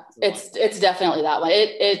 Yeah, it's definitely that one.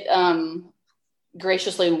 It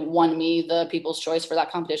graciously won me the People's Choice for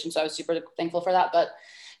that competition. So I was super thankful for that. But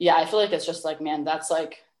yeah, I feel like it's just like, man, that's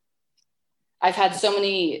like, I've had so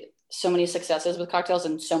many successes with cocktails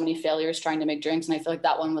and so many failures trying to make drinks. And I feel like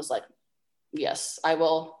that one was like, yes, I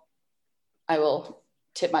will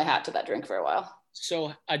tip my hat to that drink for a while.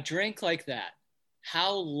 So a drink like that,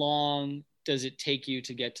 how long does it take you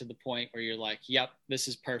to get to the point where you're like, yep, this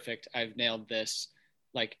is perfect, I've nailed this?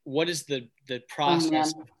 Like, what is the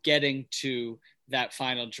process of getting to that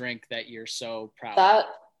final drink that you're so proud of?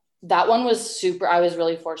 That one was super, I was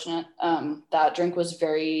really fortunate. That drink was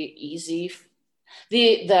very easy.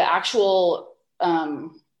 The actual,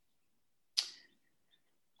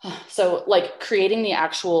 so like creating the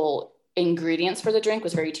actual ingredients for the drink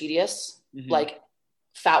was very tedious. Mm-hmm. Like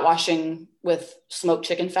fat washing with smoked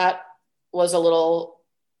chicken fat was a little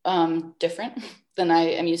different than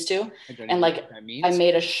I am used to. And like I made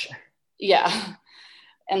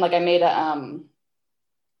and like I made a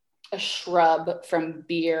shrub from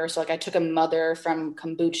beer. So like I took a mother from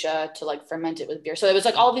kombucha to like ferment it with beer. So it was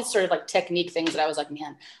like all these sort of like technique things that I was like,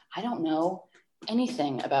 man, I don't know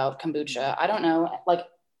anything about kombucha. I don't know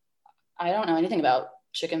anything about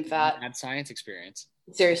chicken fat. Had science experience.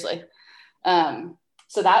 Seriously.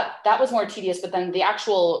 So that was more tedious, but then the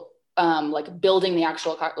actual like building the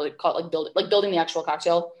actual building the actual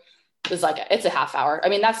cocktail was like, it's a half hour. I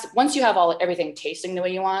mean, that's once you have everything tasting the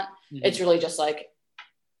way you want, mm-hmm. It's really just like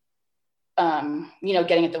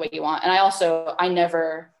getting it the way you want. And I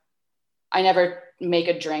never make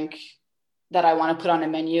a drink that I want to put on a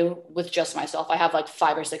menu with just myself. I have like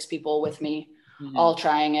 5 or 6 people with me, mm-hmm. all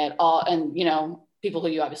trying it, and people who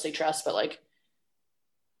you obviously trust, but like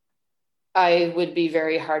I would be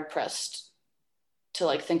very hard pressed to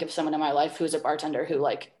like think of someone in my life who's a bartender who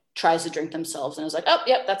like tries to drink themselves and is like, oh,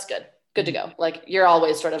 yep, that's good to go. Like you're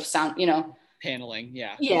always sort of paneling.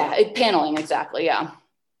 Yeah. Yeah. Paneling. Exactly. Yeah.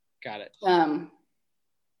 Got it. But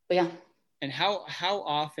yeah. And how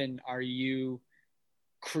often are you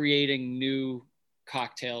creating new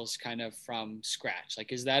cocktails kind of from scratch?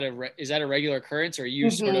 Like, is that a regular occurrence, or are you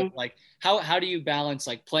mm-hmm. sort of like, how do you balance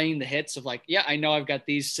like playing the hits of like, yeah, I know I've got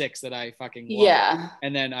these 6 that I fucking love, yeah,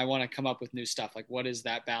 and then I want to come up with new stuff? Like, what is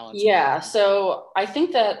that balance? Yeah. So I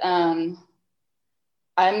think that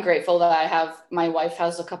I'm grateful that my wife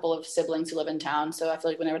has a couple of siblings who live in town. So I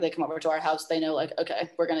feel like whenever they come over to our house, they know like, okay,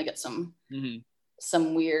 we're going to get some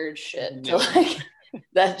weird shit to like,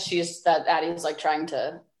 that Addie's like trying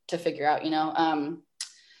to figure out,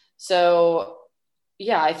 So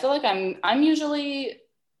yeah, I feel like I'm usually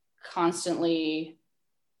constantly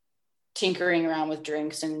tinkering around with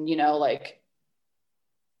drinks, and like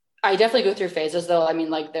I definitely go through phases though. I mean,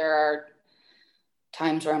 like there are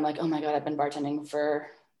times where I'm like, oh my God, I've been bartending for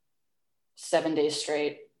 7 days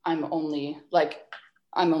straight. I'm only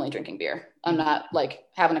drinking beer. I'm not like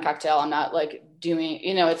having a cocktail. I'm not like doing,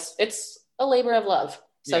 it's a labor of love.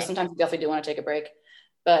 So Yeah. sometimes I definitely do want to take a break,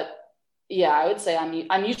 but yeah, I would say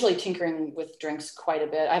I'm usually tinkering with drinks quite a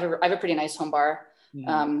bit. I have a pretty nice home bar,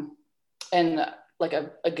 and like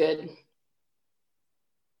a good,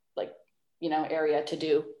 like, area to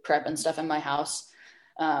do prep and stuff in my house.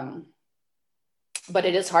 But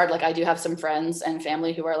it is hard. Like I do have some friends and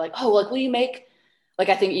family who are like, oh, like, will you make, like,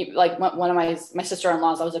 I think like one of my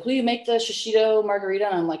sister-in-laws, I was like, will you make the shishito margarita?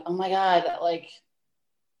 And I'm like, oh my God, like,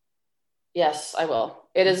 yes, I will.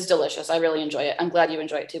 It is delicious. I really enjoy it. I'm glad you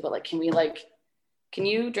enjoy it too. But like, can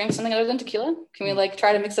you drink something other than tequila? Can we like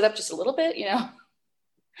try to mix it up just a little bit,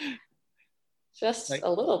 just Like, a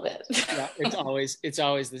little bit. yeah, it's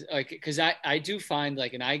always this, like, because I do find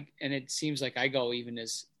like, and it seems like I go even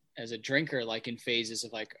as a drinker, like in phases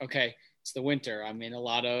of like, okay, it's the winter, I'm in a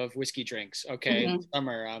lot of whiskey drinks. Okay, Mm-hmm.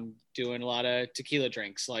 summer, I'm doing a lot of tequila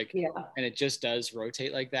drinks. Like, Yeah. and it just does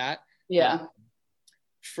rotate like that. Yeah.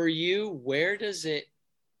 For you, where does a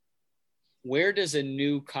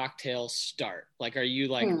new cocktail start? Like, are you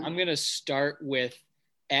like, I'm gonna start with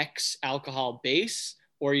X alcohol base,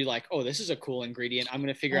 or are you like, oh, this is a cool ingredient, I'm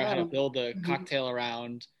gonna figure out how to build a cocktail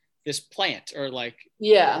around this plant, or like,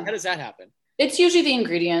 yeah, how does that happen? It's usually the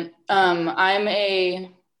ingredient. I'm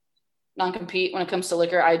a non-compete when it comes to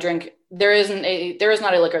liquor. There is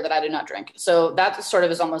not a liquor that I do not drink. So that sort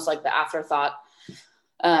of is almost like the afterthought.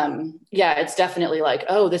 Yeah, it's definitely like,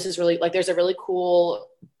 oh, this is really like, there's a really cool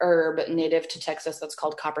herb native to Texas that's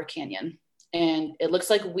called Copper Canyon. And it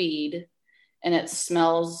looks like weed, and it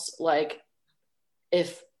smells like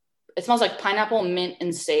pineapple, mint,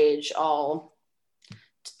 and sage all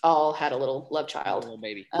had a little love child. A little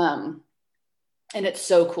baby. And it's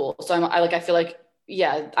so cool. So I feel like,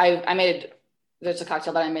 yeah, there's a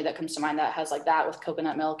cocktail that I made that comes to mind that has like that with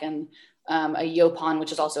coconut milk and a Yopon,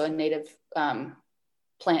 which is also a native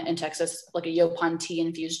plant in Texas, like a Yopon tea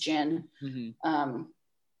infused gin.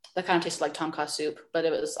 That kind of tasted like Tom Kha soup, but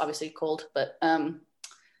it was obviously cold. But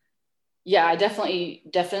yeah, I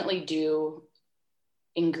definitely do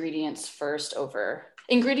ingredients first over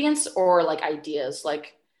ingredients, or like ideas,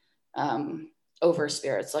 like over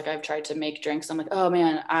spirits. Like I've tried to make drinks. I'm like, oh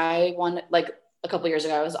man, like a couple years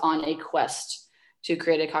ago, I was on a quest to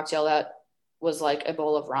create a cocktail that was like a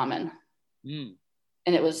bowl of ramen. And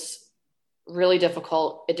it was really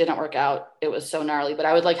difficult. It didn't work out. It was so gnarly, but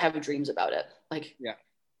I would like have dreams about it. Like, yeah,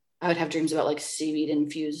 I would have dreams about like seaweed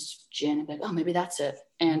infused gin and be like, oh, maybe that's it.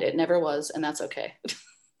 And it never was. And that's okay.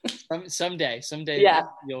 Someday, yeah,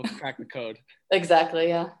 you'll crack the code. Exactly.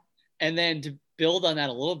 Yeah. And then to build on that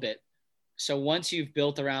a little bit, so once you've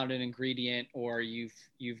built around an ingredient, or you've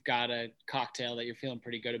got a cocktail that you're feeling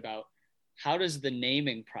pretty good about, how does the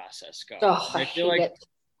naming process go? Oh, I feel like it.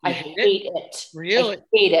 I hate it. Really? I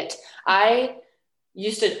hate it. I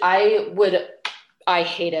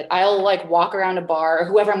hate it. I'll like walk around a bar, or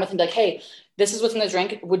whoever I'm with, and be like, hey, this is what's in the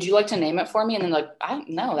drink. Would you like to name it for me? And then like, I don't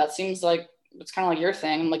know. That seems like it's kind of like your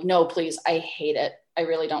thing. I'm like, no, please. I hate it. I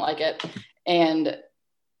really don't like it. And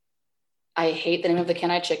I hate the name of the Can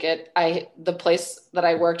I Chicken. The place that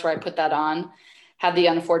I worked where I put that on had the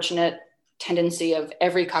unfortunate tendency of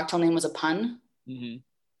every cocktail name was a pun,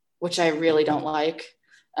 which I really don't like.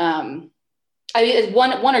 One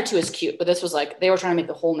or two is cute, but this was like, they were trying to make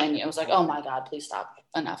the whole menu. I was like, oh my God, please stop.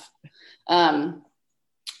 Enough.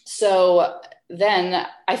 So then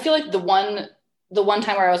I feel like the one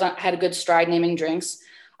time where I had a good stride naming drinks,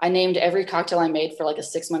 I named every cocktail I made for like a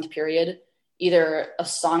 6-month period, either a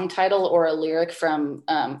song title or a lyric from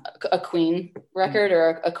a Queen record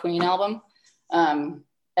or a Queen album. And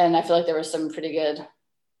I feel like there was some pretty good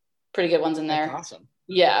ones in there. That's awesome.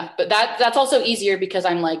 Yeah, but that's also easier because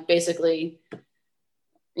I'm like basically,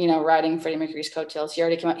 riding Freddie Mercury's coattails. He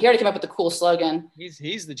already came up with the cool slogan.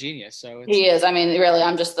 He's the genius. So he is. I mean, really,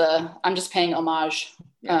 I'm just paying homage.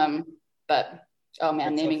 Yeah. But oh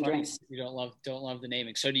man, that's naming so drinks. You don't love the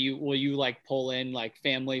naming. So will you like pull in like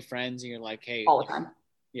family, friends, and you're like, hey, all the time.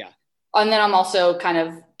 Yeah. And then I'm also kind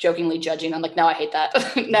of jokingly judging. I'm like, no, I hate that.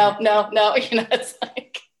 no. It's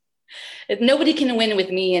like nobody can win with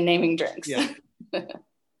me in naming drinks. Yeah.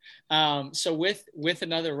 So with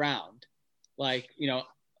another round, like,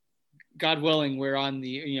 God willing, we're on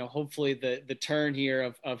the, hopefully the turn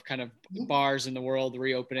here of kind of bars in the world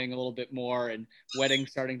reopening a little bit more and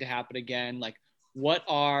weddings starting to happen again. Like, what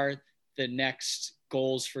are the next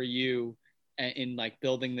goals for you in like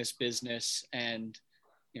building this business and,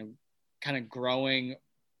 kind of growing,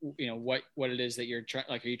 what it is that you're trying,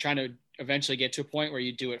 like, are you trying to eventually get to a point where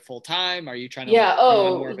you do it full time? Are you trying to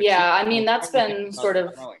I mean, that's been sort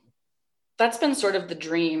of the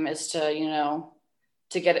dream, is to,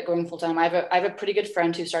 to get it going full time. I have a pretty good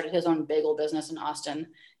friend who started his own bagel business in Austin,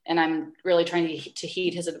 and I'm really trying to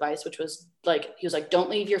heed his advice, which was like, he was like, don't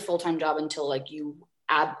leave your full-time job until like he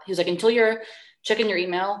was like, until you're checking your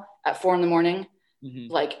email at 4 a.m, mm-hmm.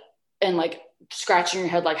 like, and like scratching your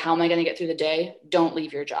head, like, how am I going to get through the day? Don't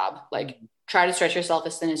leave your job. Like, try to stretch yourself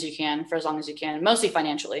as thin as you can for as long as you can, mostly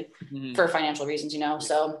financially, for financial reasons,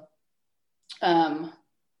 So,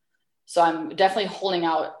 so I'm definitely holding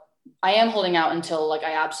out. I am holding out until like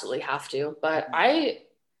I absolutely have to, but it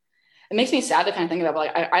makes me sad to kind of think about,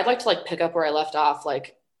 but like, I'd like to like pick up where I left off.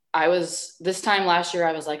 Like, this time last year,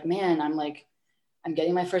 I was like, man, I'm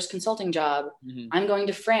getting my first consulting job. I'm going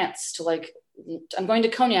to France I'm going to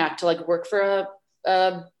Cognac to like work for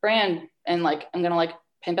a brand, and like, I'm going to like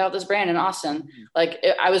pimp out this brand in Austin. Like,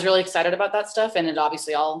 I was really excited about that stuff, and it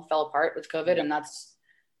obviously all fell apart with COVID. And that's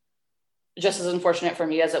just as unfortunate for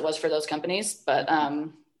me as it was for those companies. But,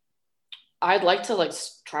 I'd like to like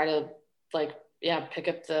try to like, pick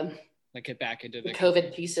up like get back into the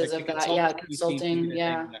COVID pieces of that. Yeah. Consulting.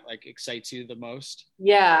 Yeah. That like excites you the most.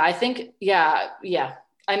 Yeah. I think, yeah.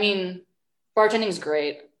 I mean, bartending is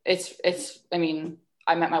great. I mean,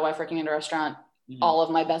 I met my wife working in a restaurant. All of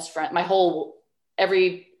my best friend,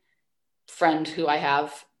 every friend who I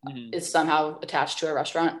have is somehow attached to a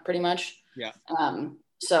restaurant, pretty much. Yeah.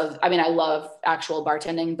 So, I mean, I love actual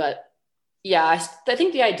bartending, but yeah, I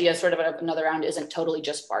think the idea sort of another round isn't totally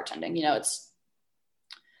just bartending.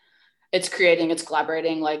 It's creating, it's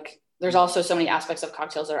collaborating. Like, there's also so many aspects of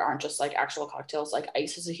cocktails that aren't just like actual cocktails. Like,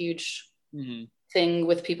 ice is a huge thing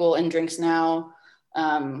with people in drinks now.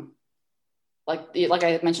 Like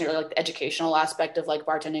I mentioned earlier, like the educational aspect of like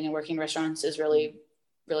bartending and working in restaurants is really,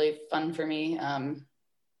 really fun for me.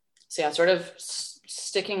 So yeah, sort of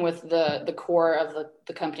sticking with the core of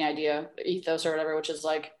the company idea, ethos or whatever, which is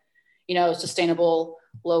like, sustainable,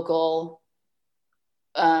 local,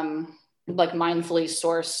 like mindfully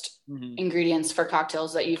sourced ingredients for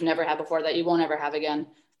cocktails that you've never had before, that you won't ever have again,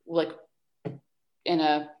 like in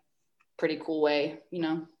a pretty cool way,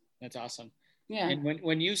 That's awesome. Yeah. And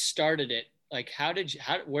when you started it, like,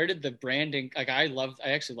 where did the branding, like, I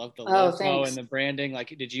actually love the logo and the branding. Like,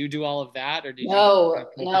 did you do all of that, or did No.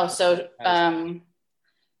 So,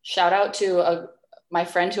 shout out to my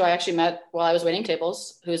friend who I actually met while I was waiting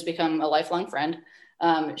tables, who's become a lifelong friend.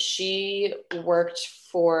 She worked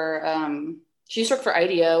for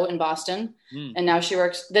IDEO in Boston, and now she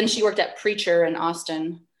worked at Preacher in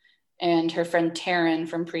Austin, and her friend Taryn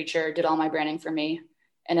from Preacher did all my branding for me.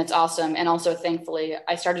 And it's awesome. And also, thankfully,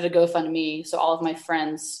 I started a GoFundMe, so all of my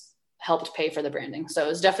friends helped pay for the branding. So it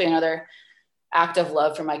was definitely another act of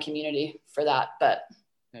love for my community for that. But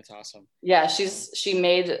that's awesome. Yeah, she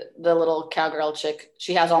made the little cowgirl chick.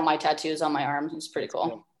 She has all my tattoos on my arms. It's pretty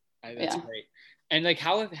cool. That's great. And like,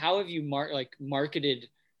 how have you marketed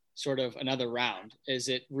sort of another round? Is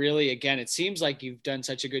it really, again, it seems like you've done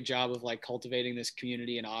such a good job of like cultivating this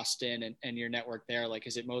community in Austin and your network there. Like,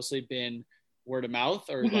 has it mostly been word of mouth,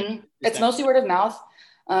 or like it's mostly word of mouth?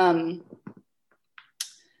 I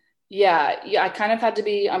kind of had to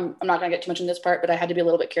be, I'm not going to get too much in this part, but I had to be a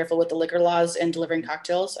little bit careful with the liquor laws and delivering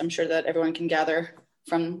cocktails. I'm sure that everyone can gather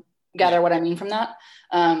what I mean from that.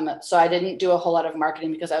 So I didn't do a whole lot of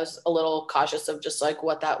marketing because I was a little cautious of just like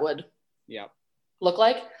what that would look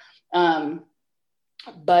like.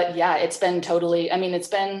 But yeah, it's been totally, I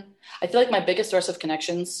feel like my biggest source of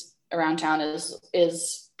connections around town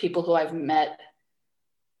is people who I've met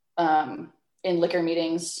in liquor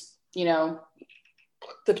meetings.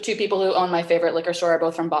 The two people who own my favorite liquor store are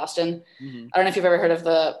both from Boston. I don't know if you've ever heard of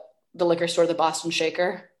the liquor store, the Boston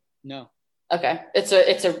Shaker. No. Okay.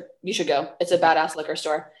 You should go. It's a badass liquor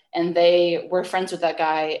store. And they were friends with that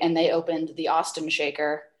guy, and they opened the Austin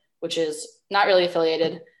Shaker, which is not really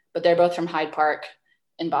affiliated, but they're both from Hyde Park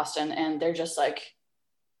in Boston. And they're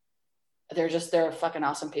fucking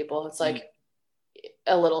awesome people. It's like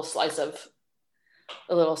a little slice of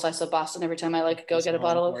Boston every time I like go get a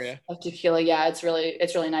bottle of tequila. Yeah, it's really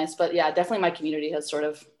nice. But yeah, definitely my community has sort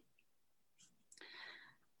of,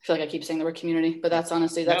 I feel like I keep saying the word community, but that's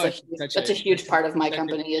honestly, that's a huge part of my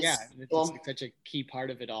company. It's such a key part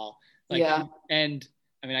of it all. And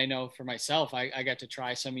I know for myself, I got to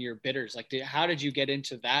try some of your bitters. Like, how did you get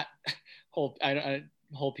into that whole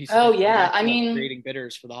piece of creating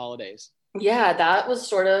bitters for the holidays? Yeah, that was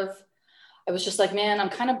sort of, I was just like, man, I'm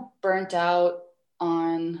kind of burnt out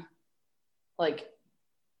on like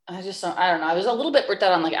I just don't, I don't know. I was a little bit burnt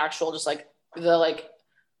out on like actual, just like the like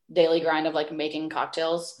daily grind of like making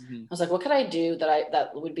cocktails. Mm-hmm. I was like, what could I do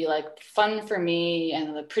that would be like fun for me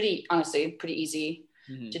and like pretty, honestly, pretty easy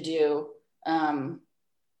Mm-hmm. to do. And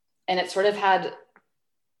it sort of had,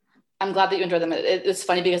 I'm glad that you enjoyed them. It's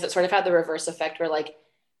funny because it sort of had the reverse effect where like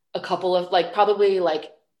a couple of like probably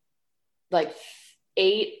like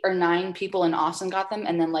 8 or 9 people in Austin got them,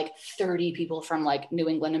 and then like 30 people from like New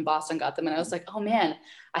England and Boston got them. And I was like, oh man,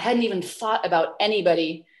 I hadn't even thought about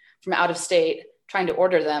anybody from out of state trying to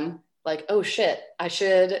order them. Like, oh shit, I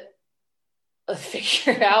should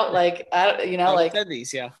figure out like, like said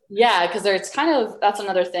these, yeah. Yeah, because it's kind of, that's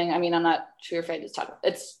another thing. I mean, I'm not too afraid to talk.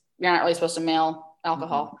 You're not really supposed to mail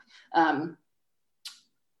alcohol.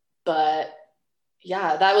 But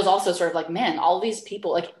yeah, that was also sort of like, man, all these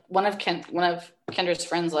people, like one of Kendra's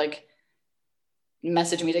friends, like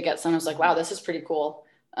messaged me to get some. I was like, wow, this is pretty cool.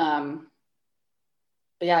 But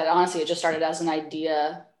yeah, honestly, it just started as an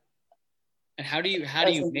idea. And how do you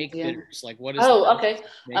make bitters? Like what is okay.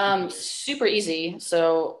 Super easy.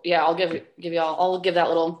 So yeah, I'll give you all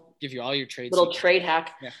your trade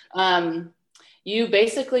hack. Yeah. You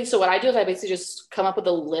basically, so what I do is I basically just come up with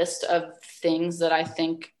a list of things that I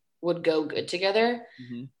think would go good together.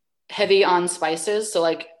 Mm-hmm. Heavy on spices. So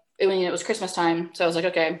like when it was Christmas time, so I was like,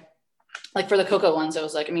 okay, like for the cocoa ones, I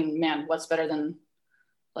was like, I mean, man, what's better than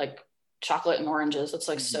like chocolate and oranges? It's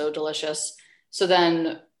like so delicious. So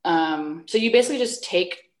then, so you basically just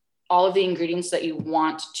take all of the ingredients that you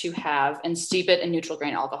want to have and steep it in neutral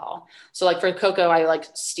grain alcohol. So like for cocoa, I like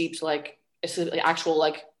steeped like actual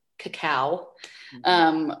like cacao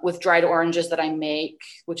with dried oranges that I make,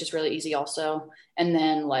 which is really easy also. And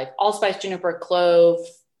then like allspice, juniper, clove,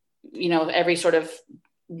 every sort of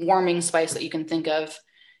warming spice that you can think of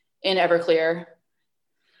in Everclear.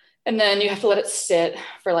 And then you have to let it sit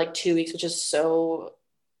for like 2 weeks, which is so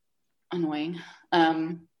annoying.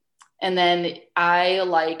 And then I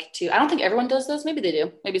don't think everyone does this. Maybe they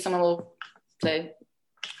do. Maybe someone will say,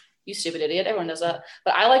 you stupid idiot. Everyone does that.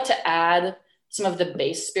 But I like to add some of the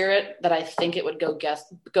base spirit that I think it would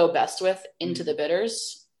go best with into the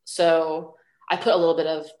bitters. So I put a little bit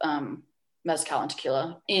of mezcal and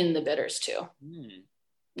tequila in the bitters too.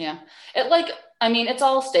 Yeah. It's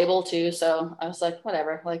all stable too. So I was like,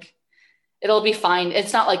 whatever, like it'll be fine.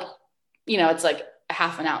 It's not like, it's like a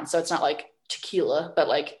half an ounce. So it's not like tequila, but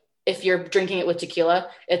like if you're drinking it with tequila,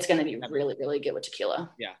 it's going to be really, really good with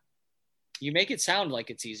tequila. Yeah. You make it sound like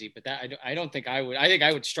it's easy, but I don't think I would. I think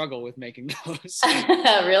I would struggle with making those.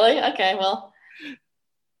 Really? Okay.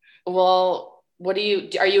 Well, what do you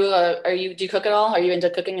cook at all? Are you into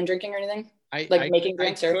cooking and drinking or anything? Making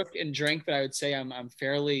drinks? I cook and drink, but I would say I'm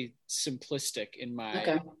fairly simplistic in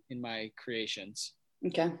my creations.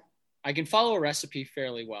 Okay. I can follow a recipe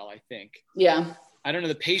fairly well, I think. Yeah. I don't know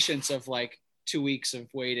the patience of like 2 weeks of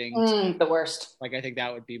waiting. The worst. Like I think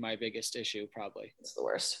that would be my biggest issue, probably. It's the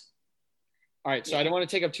worst. All right, so I don't want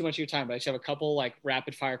to take up too much of your time, but I just have a couple like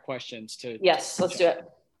rapid fire questions to. Yes, let's do it.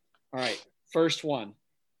 All right, first one.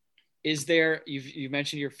 Is there, you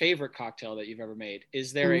mentioned your favorite cocktail that you've ever made.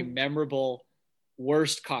 Is there a memorable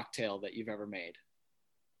worst cocktail that you've ever made?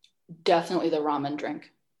 Definitely the ramen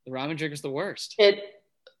drink. The ramen drink is the worst.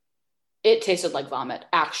 It tasted like vomit.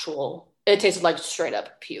 It tasted like straight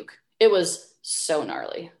up puke. It was so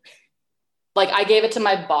gnarly. Like I gave it to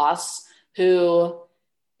my boss who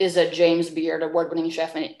is a James Beard award-winning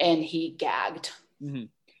chef and he gagged. Mm-hmm.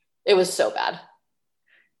 It was so bad.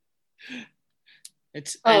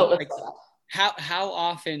 How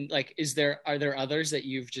often, like, are there others that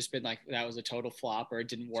you've just been like, that was a total flop or it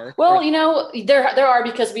didn't work? Well, there are,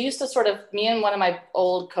 because we used to me and one of my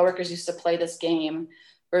old coworkers used to play this game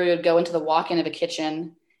where we would go into the walk-in of a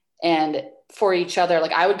kitchen and for each other,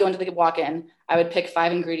 like I would go into the walk-in, I would pick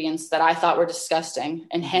 5 ingredients that I thought were disgusting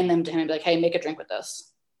and hand them to him and be like, hey, make a drink with this.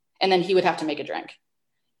 And then he would have to make a drink.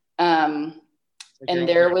 And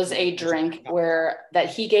there was a drink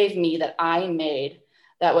that he gave me that I made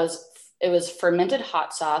it was fermented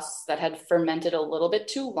hot sauce that had fermented a little bit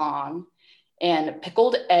too long and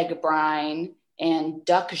pickled egg brine and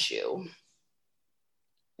duck jus.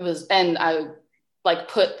 And I like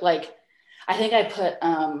put like, I think I put,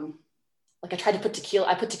 I tried to put tequila.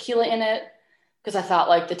 I put tequila in it because I thought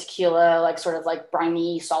like the tequila, like sort of like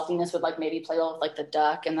briny saltiness would like maybe play well with like the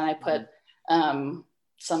duck. And then I put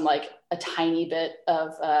some like a tiny bit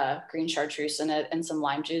of green chartreuse in it and some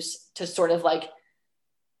lime juice to sort of like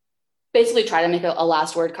basically try to make a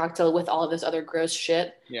last word cocktail with all of this other gross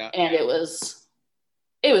shit. Yeah. And it was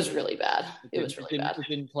really bad. It was really bad. It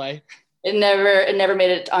didn't play. It never made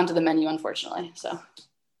it onto the menu, unfortunately. So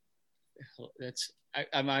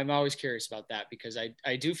I'm always curious about that, because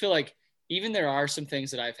I do feel like even there are some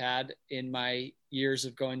things that I've had in my years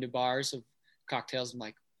of going to bars of cocktails. I'm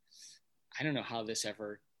like, I don't know how this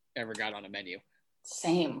ever got on a menu.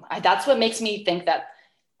 Same. That's what makes me think that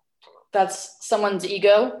that's someone's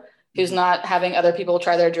ego who's not having other people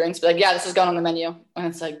try their drinks, but like, yeah, this is going on the menu. And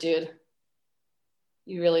it's like, dude,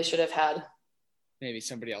 you really should have had maybe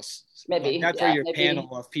somebody else. Maybe like, that's where your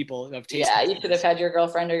panel of people of tasting. Yeah, you should have had your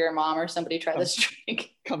girlfriend or your mom or somebody try this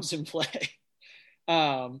drink. Comes in play.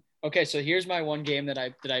 Okay, so here's my one game that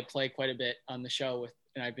I play quite a bit on the show with,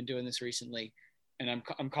 and I've been doing this recently, and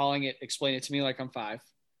I'm calling it Explain It to Me Like I'm 5.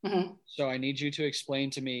 Mm-hmm. So I need you to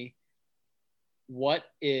explain to me what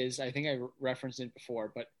is, I think I referenced it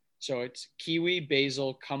before, but so it's kiwi,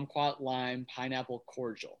 basil, kumquat, lime, pineapple,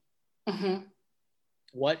 cordial. Mm-hmm.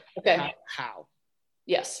 What? Okay. How?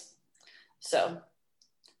 Yes. So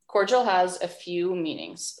cordial has a few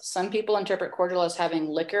meanings. Some people interpret cordial as having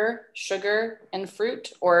liquor, sugar, and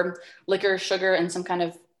fruit, or liquor, sugar, and some kind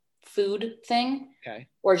of food thing. Okay.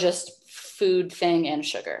 Or just food thing and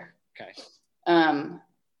sugar. Okay.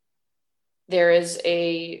 There is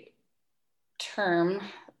a term,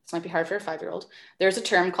 this might be hard for a 5-year-old. There's a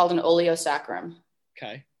term called an oleosaccharum.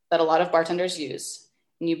 Okay. That a lot of bartenders use.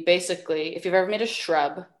 And you basically, if you've ever made a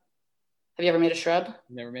shrub, have you ever made a shrub?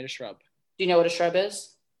 Never made a shrub. Do you know what a shrub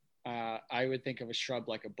is? I would think of a shrub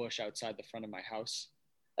like a bush outside the front of my house.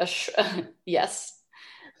 Yes.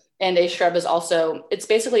 And a shrub is also, it's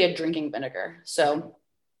basically a drinking vinegar. So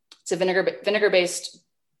it's a vinegar-based,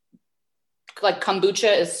 like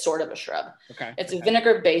kombucha is sort of a shrub. Okay. It's a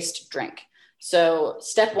vinegar-based drink. So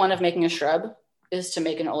step 1 of making a shrub is to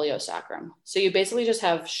make an oleosaccharum. So you basically just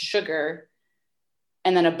have sugar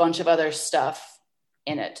and then a bunch of other stuff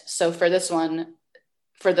in it. So for this one,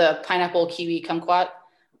 for the pineapple, kiwi, kumquat,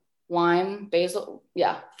 lime, basil,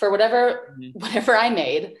 for whatever I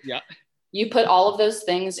made, you put all of those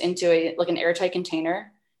things into an airtight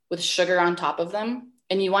container with sugar on top of them,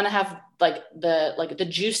 and you want to have the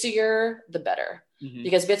juicier the better,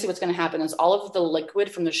 because basically what's going to happen is all of the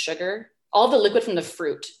liquid from the sugar, all of the liquid from the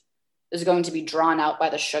fruit is going to be drawn out by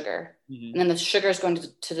the sugar, and then the sugar is going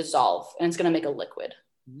to dissolve, and it's going to make a liquid.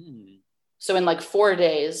 So in 4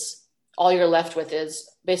 days, all you're left with is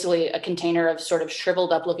basically a container of sort of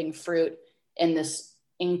shriveled up looking fruit in this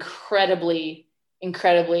incredibly,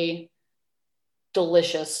 incredibly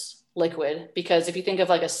delicious liquid. Because if you think of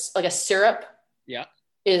like a syrup,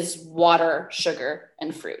 is water, sugar,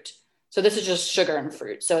 and fruit. So this is just sugar and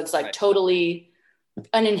fruit. So it's totally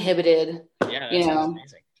uninhibited. Amazing.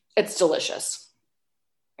 It's delicious.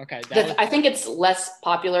 Okay. I think it's less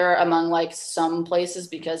popular among some places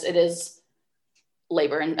because it is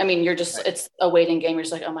labor. And I mean, it's a waiting game. You're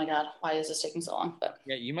just like, oh my God, why is this taking so long? But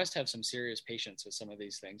yeah, you must have some serious patience with some of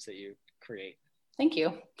these things that you create. Thank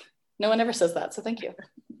you. No one ever says that. So thank you.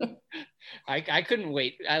 I couldn't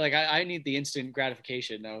wait. I need the instant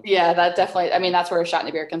gratification though. Yeah, that definitely, I mean, that's where a shot in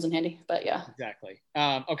a beer comes in handy, but yeah. Exactly.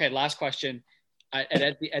 Okay. Last question.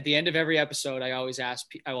 At the end of every episode, I always ask,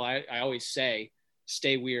 I always say,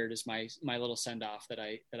 stay weird is my little send off that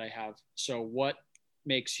I have. So what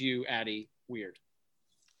makes you, Addie, weird?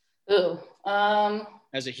 Ooh.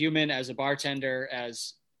 As a human, as a bartender,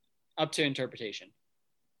 as up to interpretation.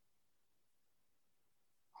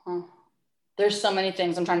 There's so many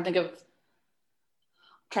things. I'm trying to think of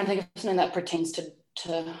something that pertains to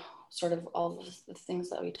sort of all of the things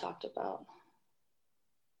that we talked about.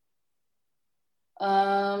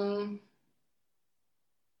 God.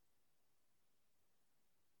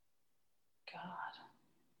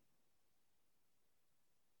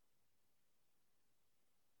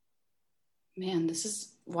 Man,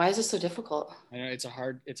 why is this so difficult? I know it's a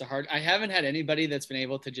hard, I haven't had anybody that's been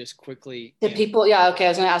able to just quickly. People, yeah. Okay. I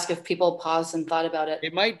was going to ask if people paused and thought about it.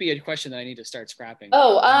 It might be a question that I need to start scrapping.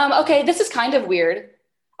 Okay. This is kind of weird,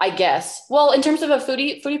 I guess. Well, in terms of a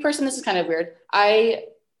foodie person, this is kind of weird. I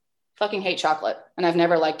fucking hate chocolate and I've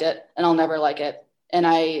never liked it and I'll never like it. And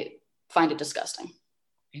I find it disgusting.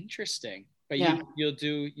 Interesting. But yeah. You'll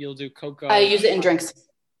do cocoa. I use it in drinks.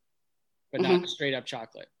 But not straight up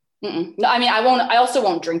chocolate. Mm-mm. No, I mean, I also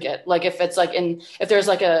won't drink it. If it's if there's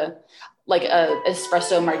a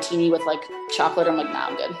espresso martini with chocolate, I'm nah,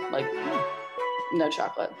 I'm good. No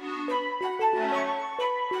chocolate.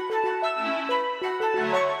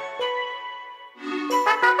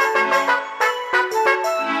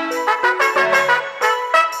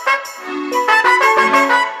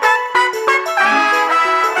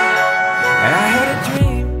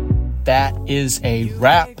 That is a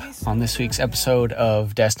wrap on this week's episode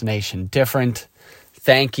of Destination Different.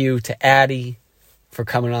 Thank you to Addie for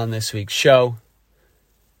coming on this week's show.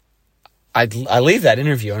 I leave that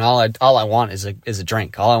interview and all I want is a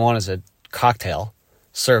drink. All I want is a cocktail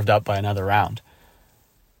served up by another round.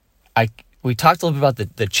 We talked a little bit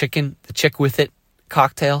about the chick with it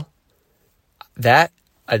cocktail. That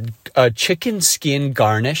a chicken skin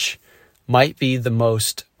garnish might be the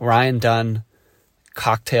most Ryan Dunn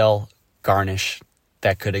cocktail garnish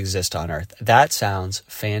that could exist on earth. That sounds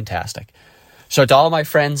fantastic. So to all my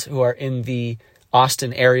friends who are in the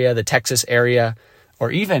Austin area, the Texas area, or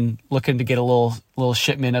even looking to get a little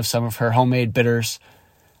shipment of some of her homemade bitters,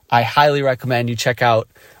 I highly recommend you check out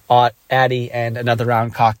Addie and Another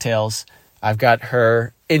Round Cocktails. I've got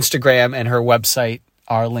her Instagram and her website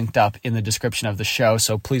are linked up in the description of the show.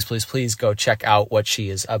 So please, please, please go check out what she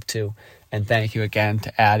is up to. And thank you again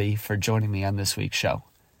to Addie for joining me on this week's show.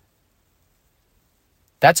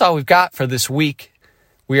 That's all we've got for this week.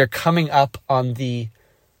 We are coming up on the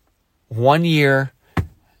 1-year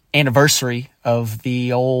anniversary of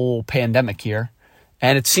the old pandemic here.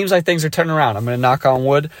 And it seems like things are turning around. I'm going to knock on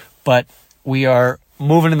wood, but we are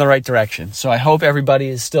moving in the right direction. So I hope everybody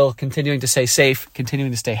is still continuing to stay safe,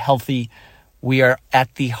 continuing to stay healthy. We are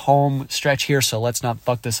at the home stretch here, so let's not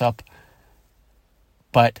fuck this up.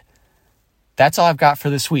 But that's all I've got for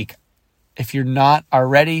this week. If you're not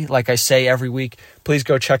already, like I say every week, please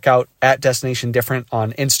go check out @DestinationDifferent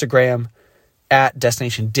on Instagram,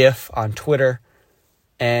 @DestinationDiff on Twitter,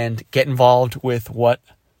 and get involved with what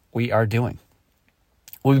we are doing.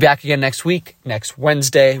 We'll be back again next week, next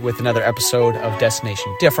Wednesday, with another episode of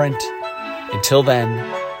Destination Different. Until then,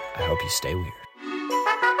 I hope you stay weird.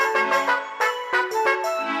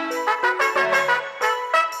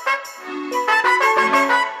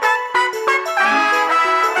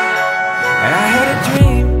 I had a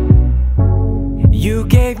dream, you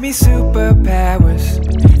gave me superpowers.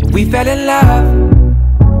 We fell in love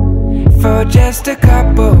for just a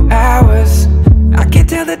couple hours. I can't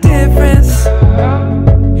tell the difference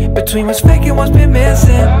between what's fake and what's been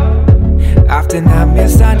missing. Often I'm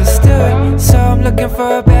misunderstood, so I'm looking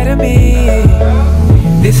for a better me.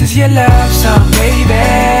 This is your love song, baby.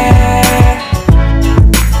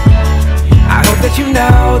 I hope that you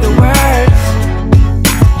know the words.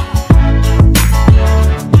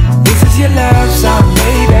 This is your love song,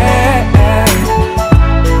 baby.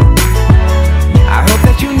 I hope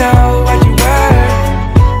that you know what you were.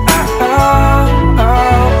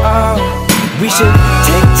 We should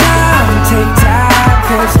take time,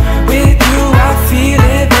 'cause with you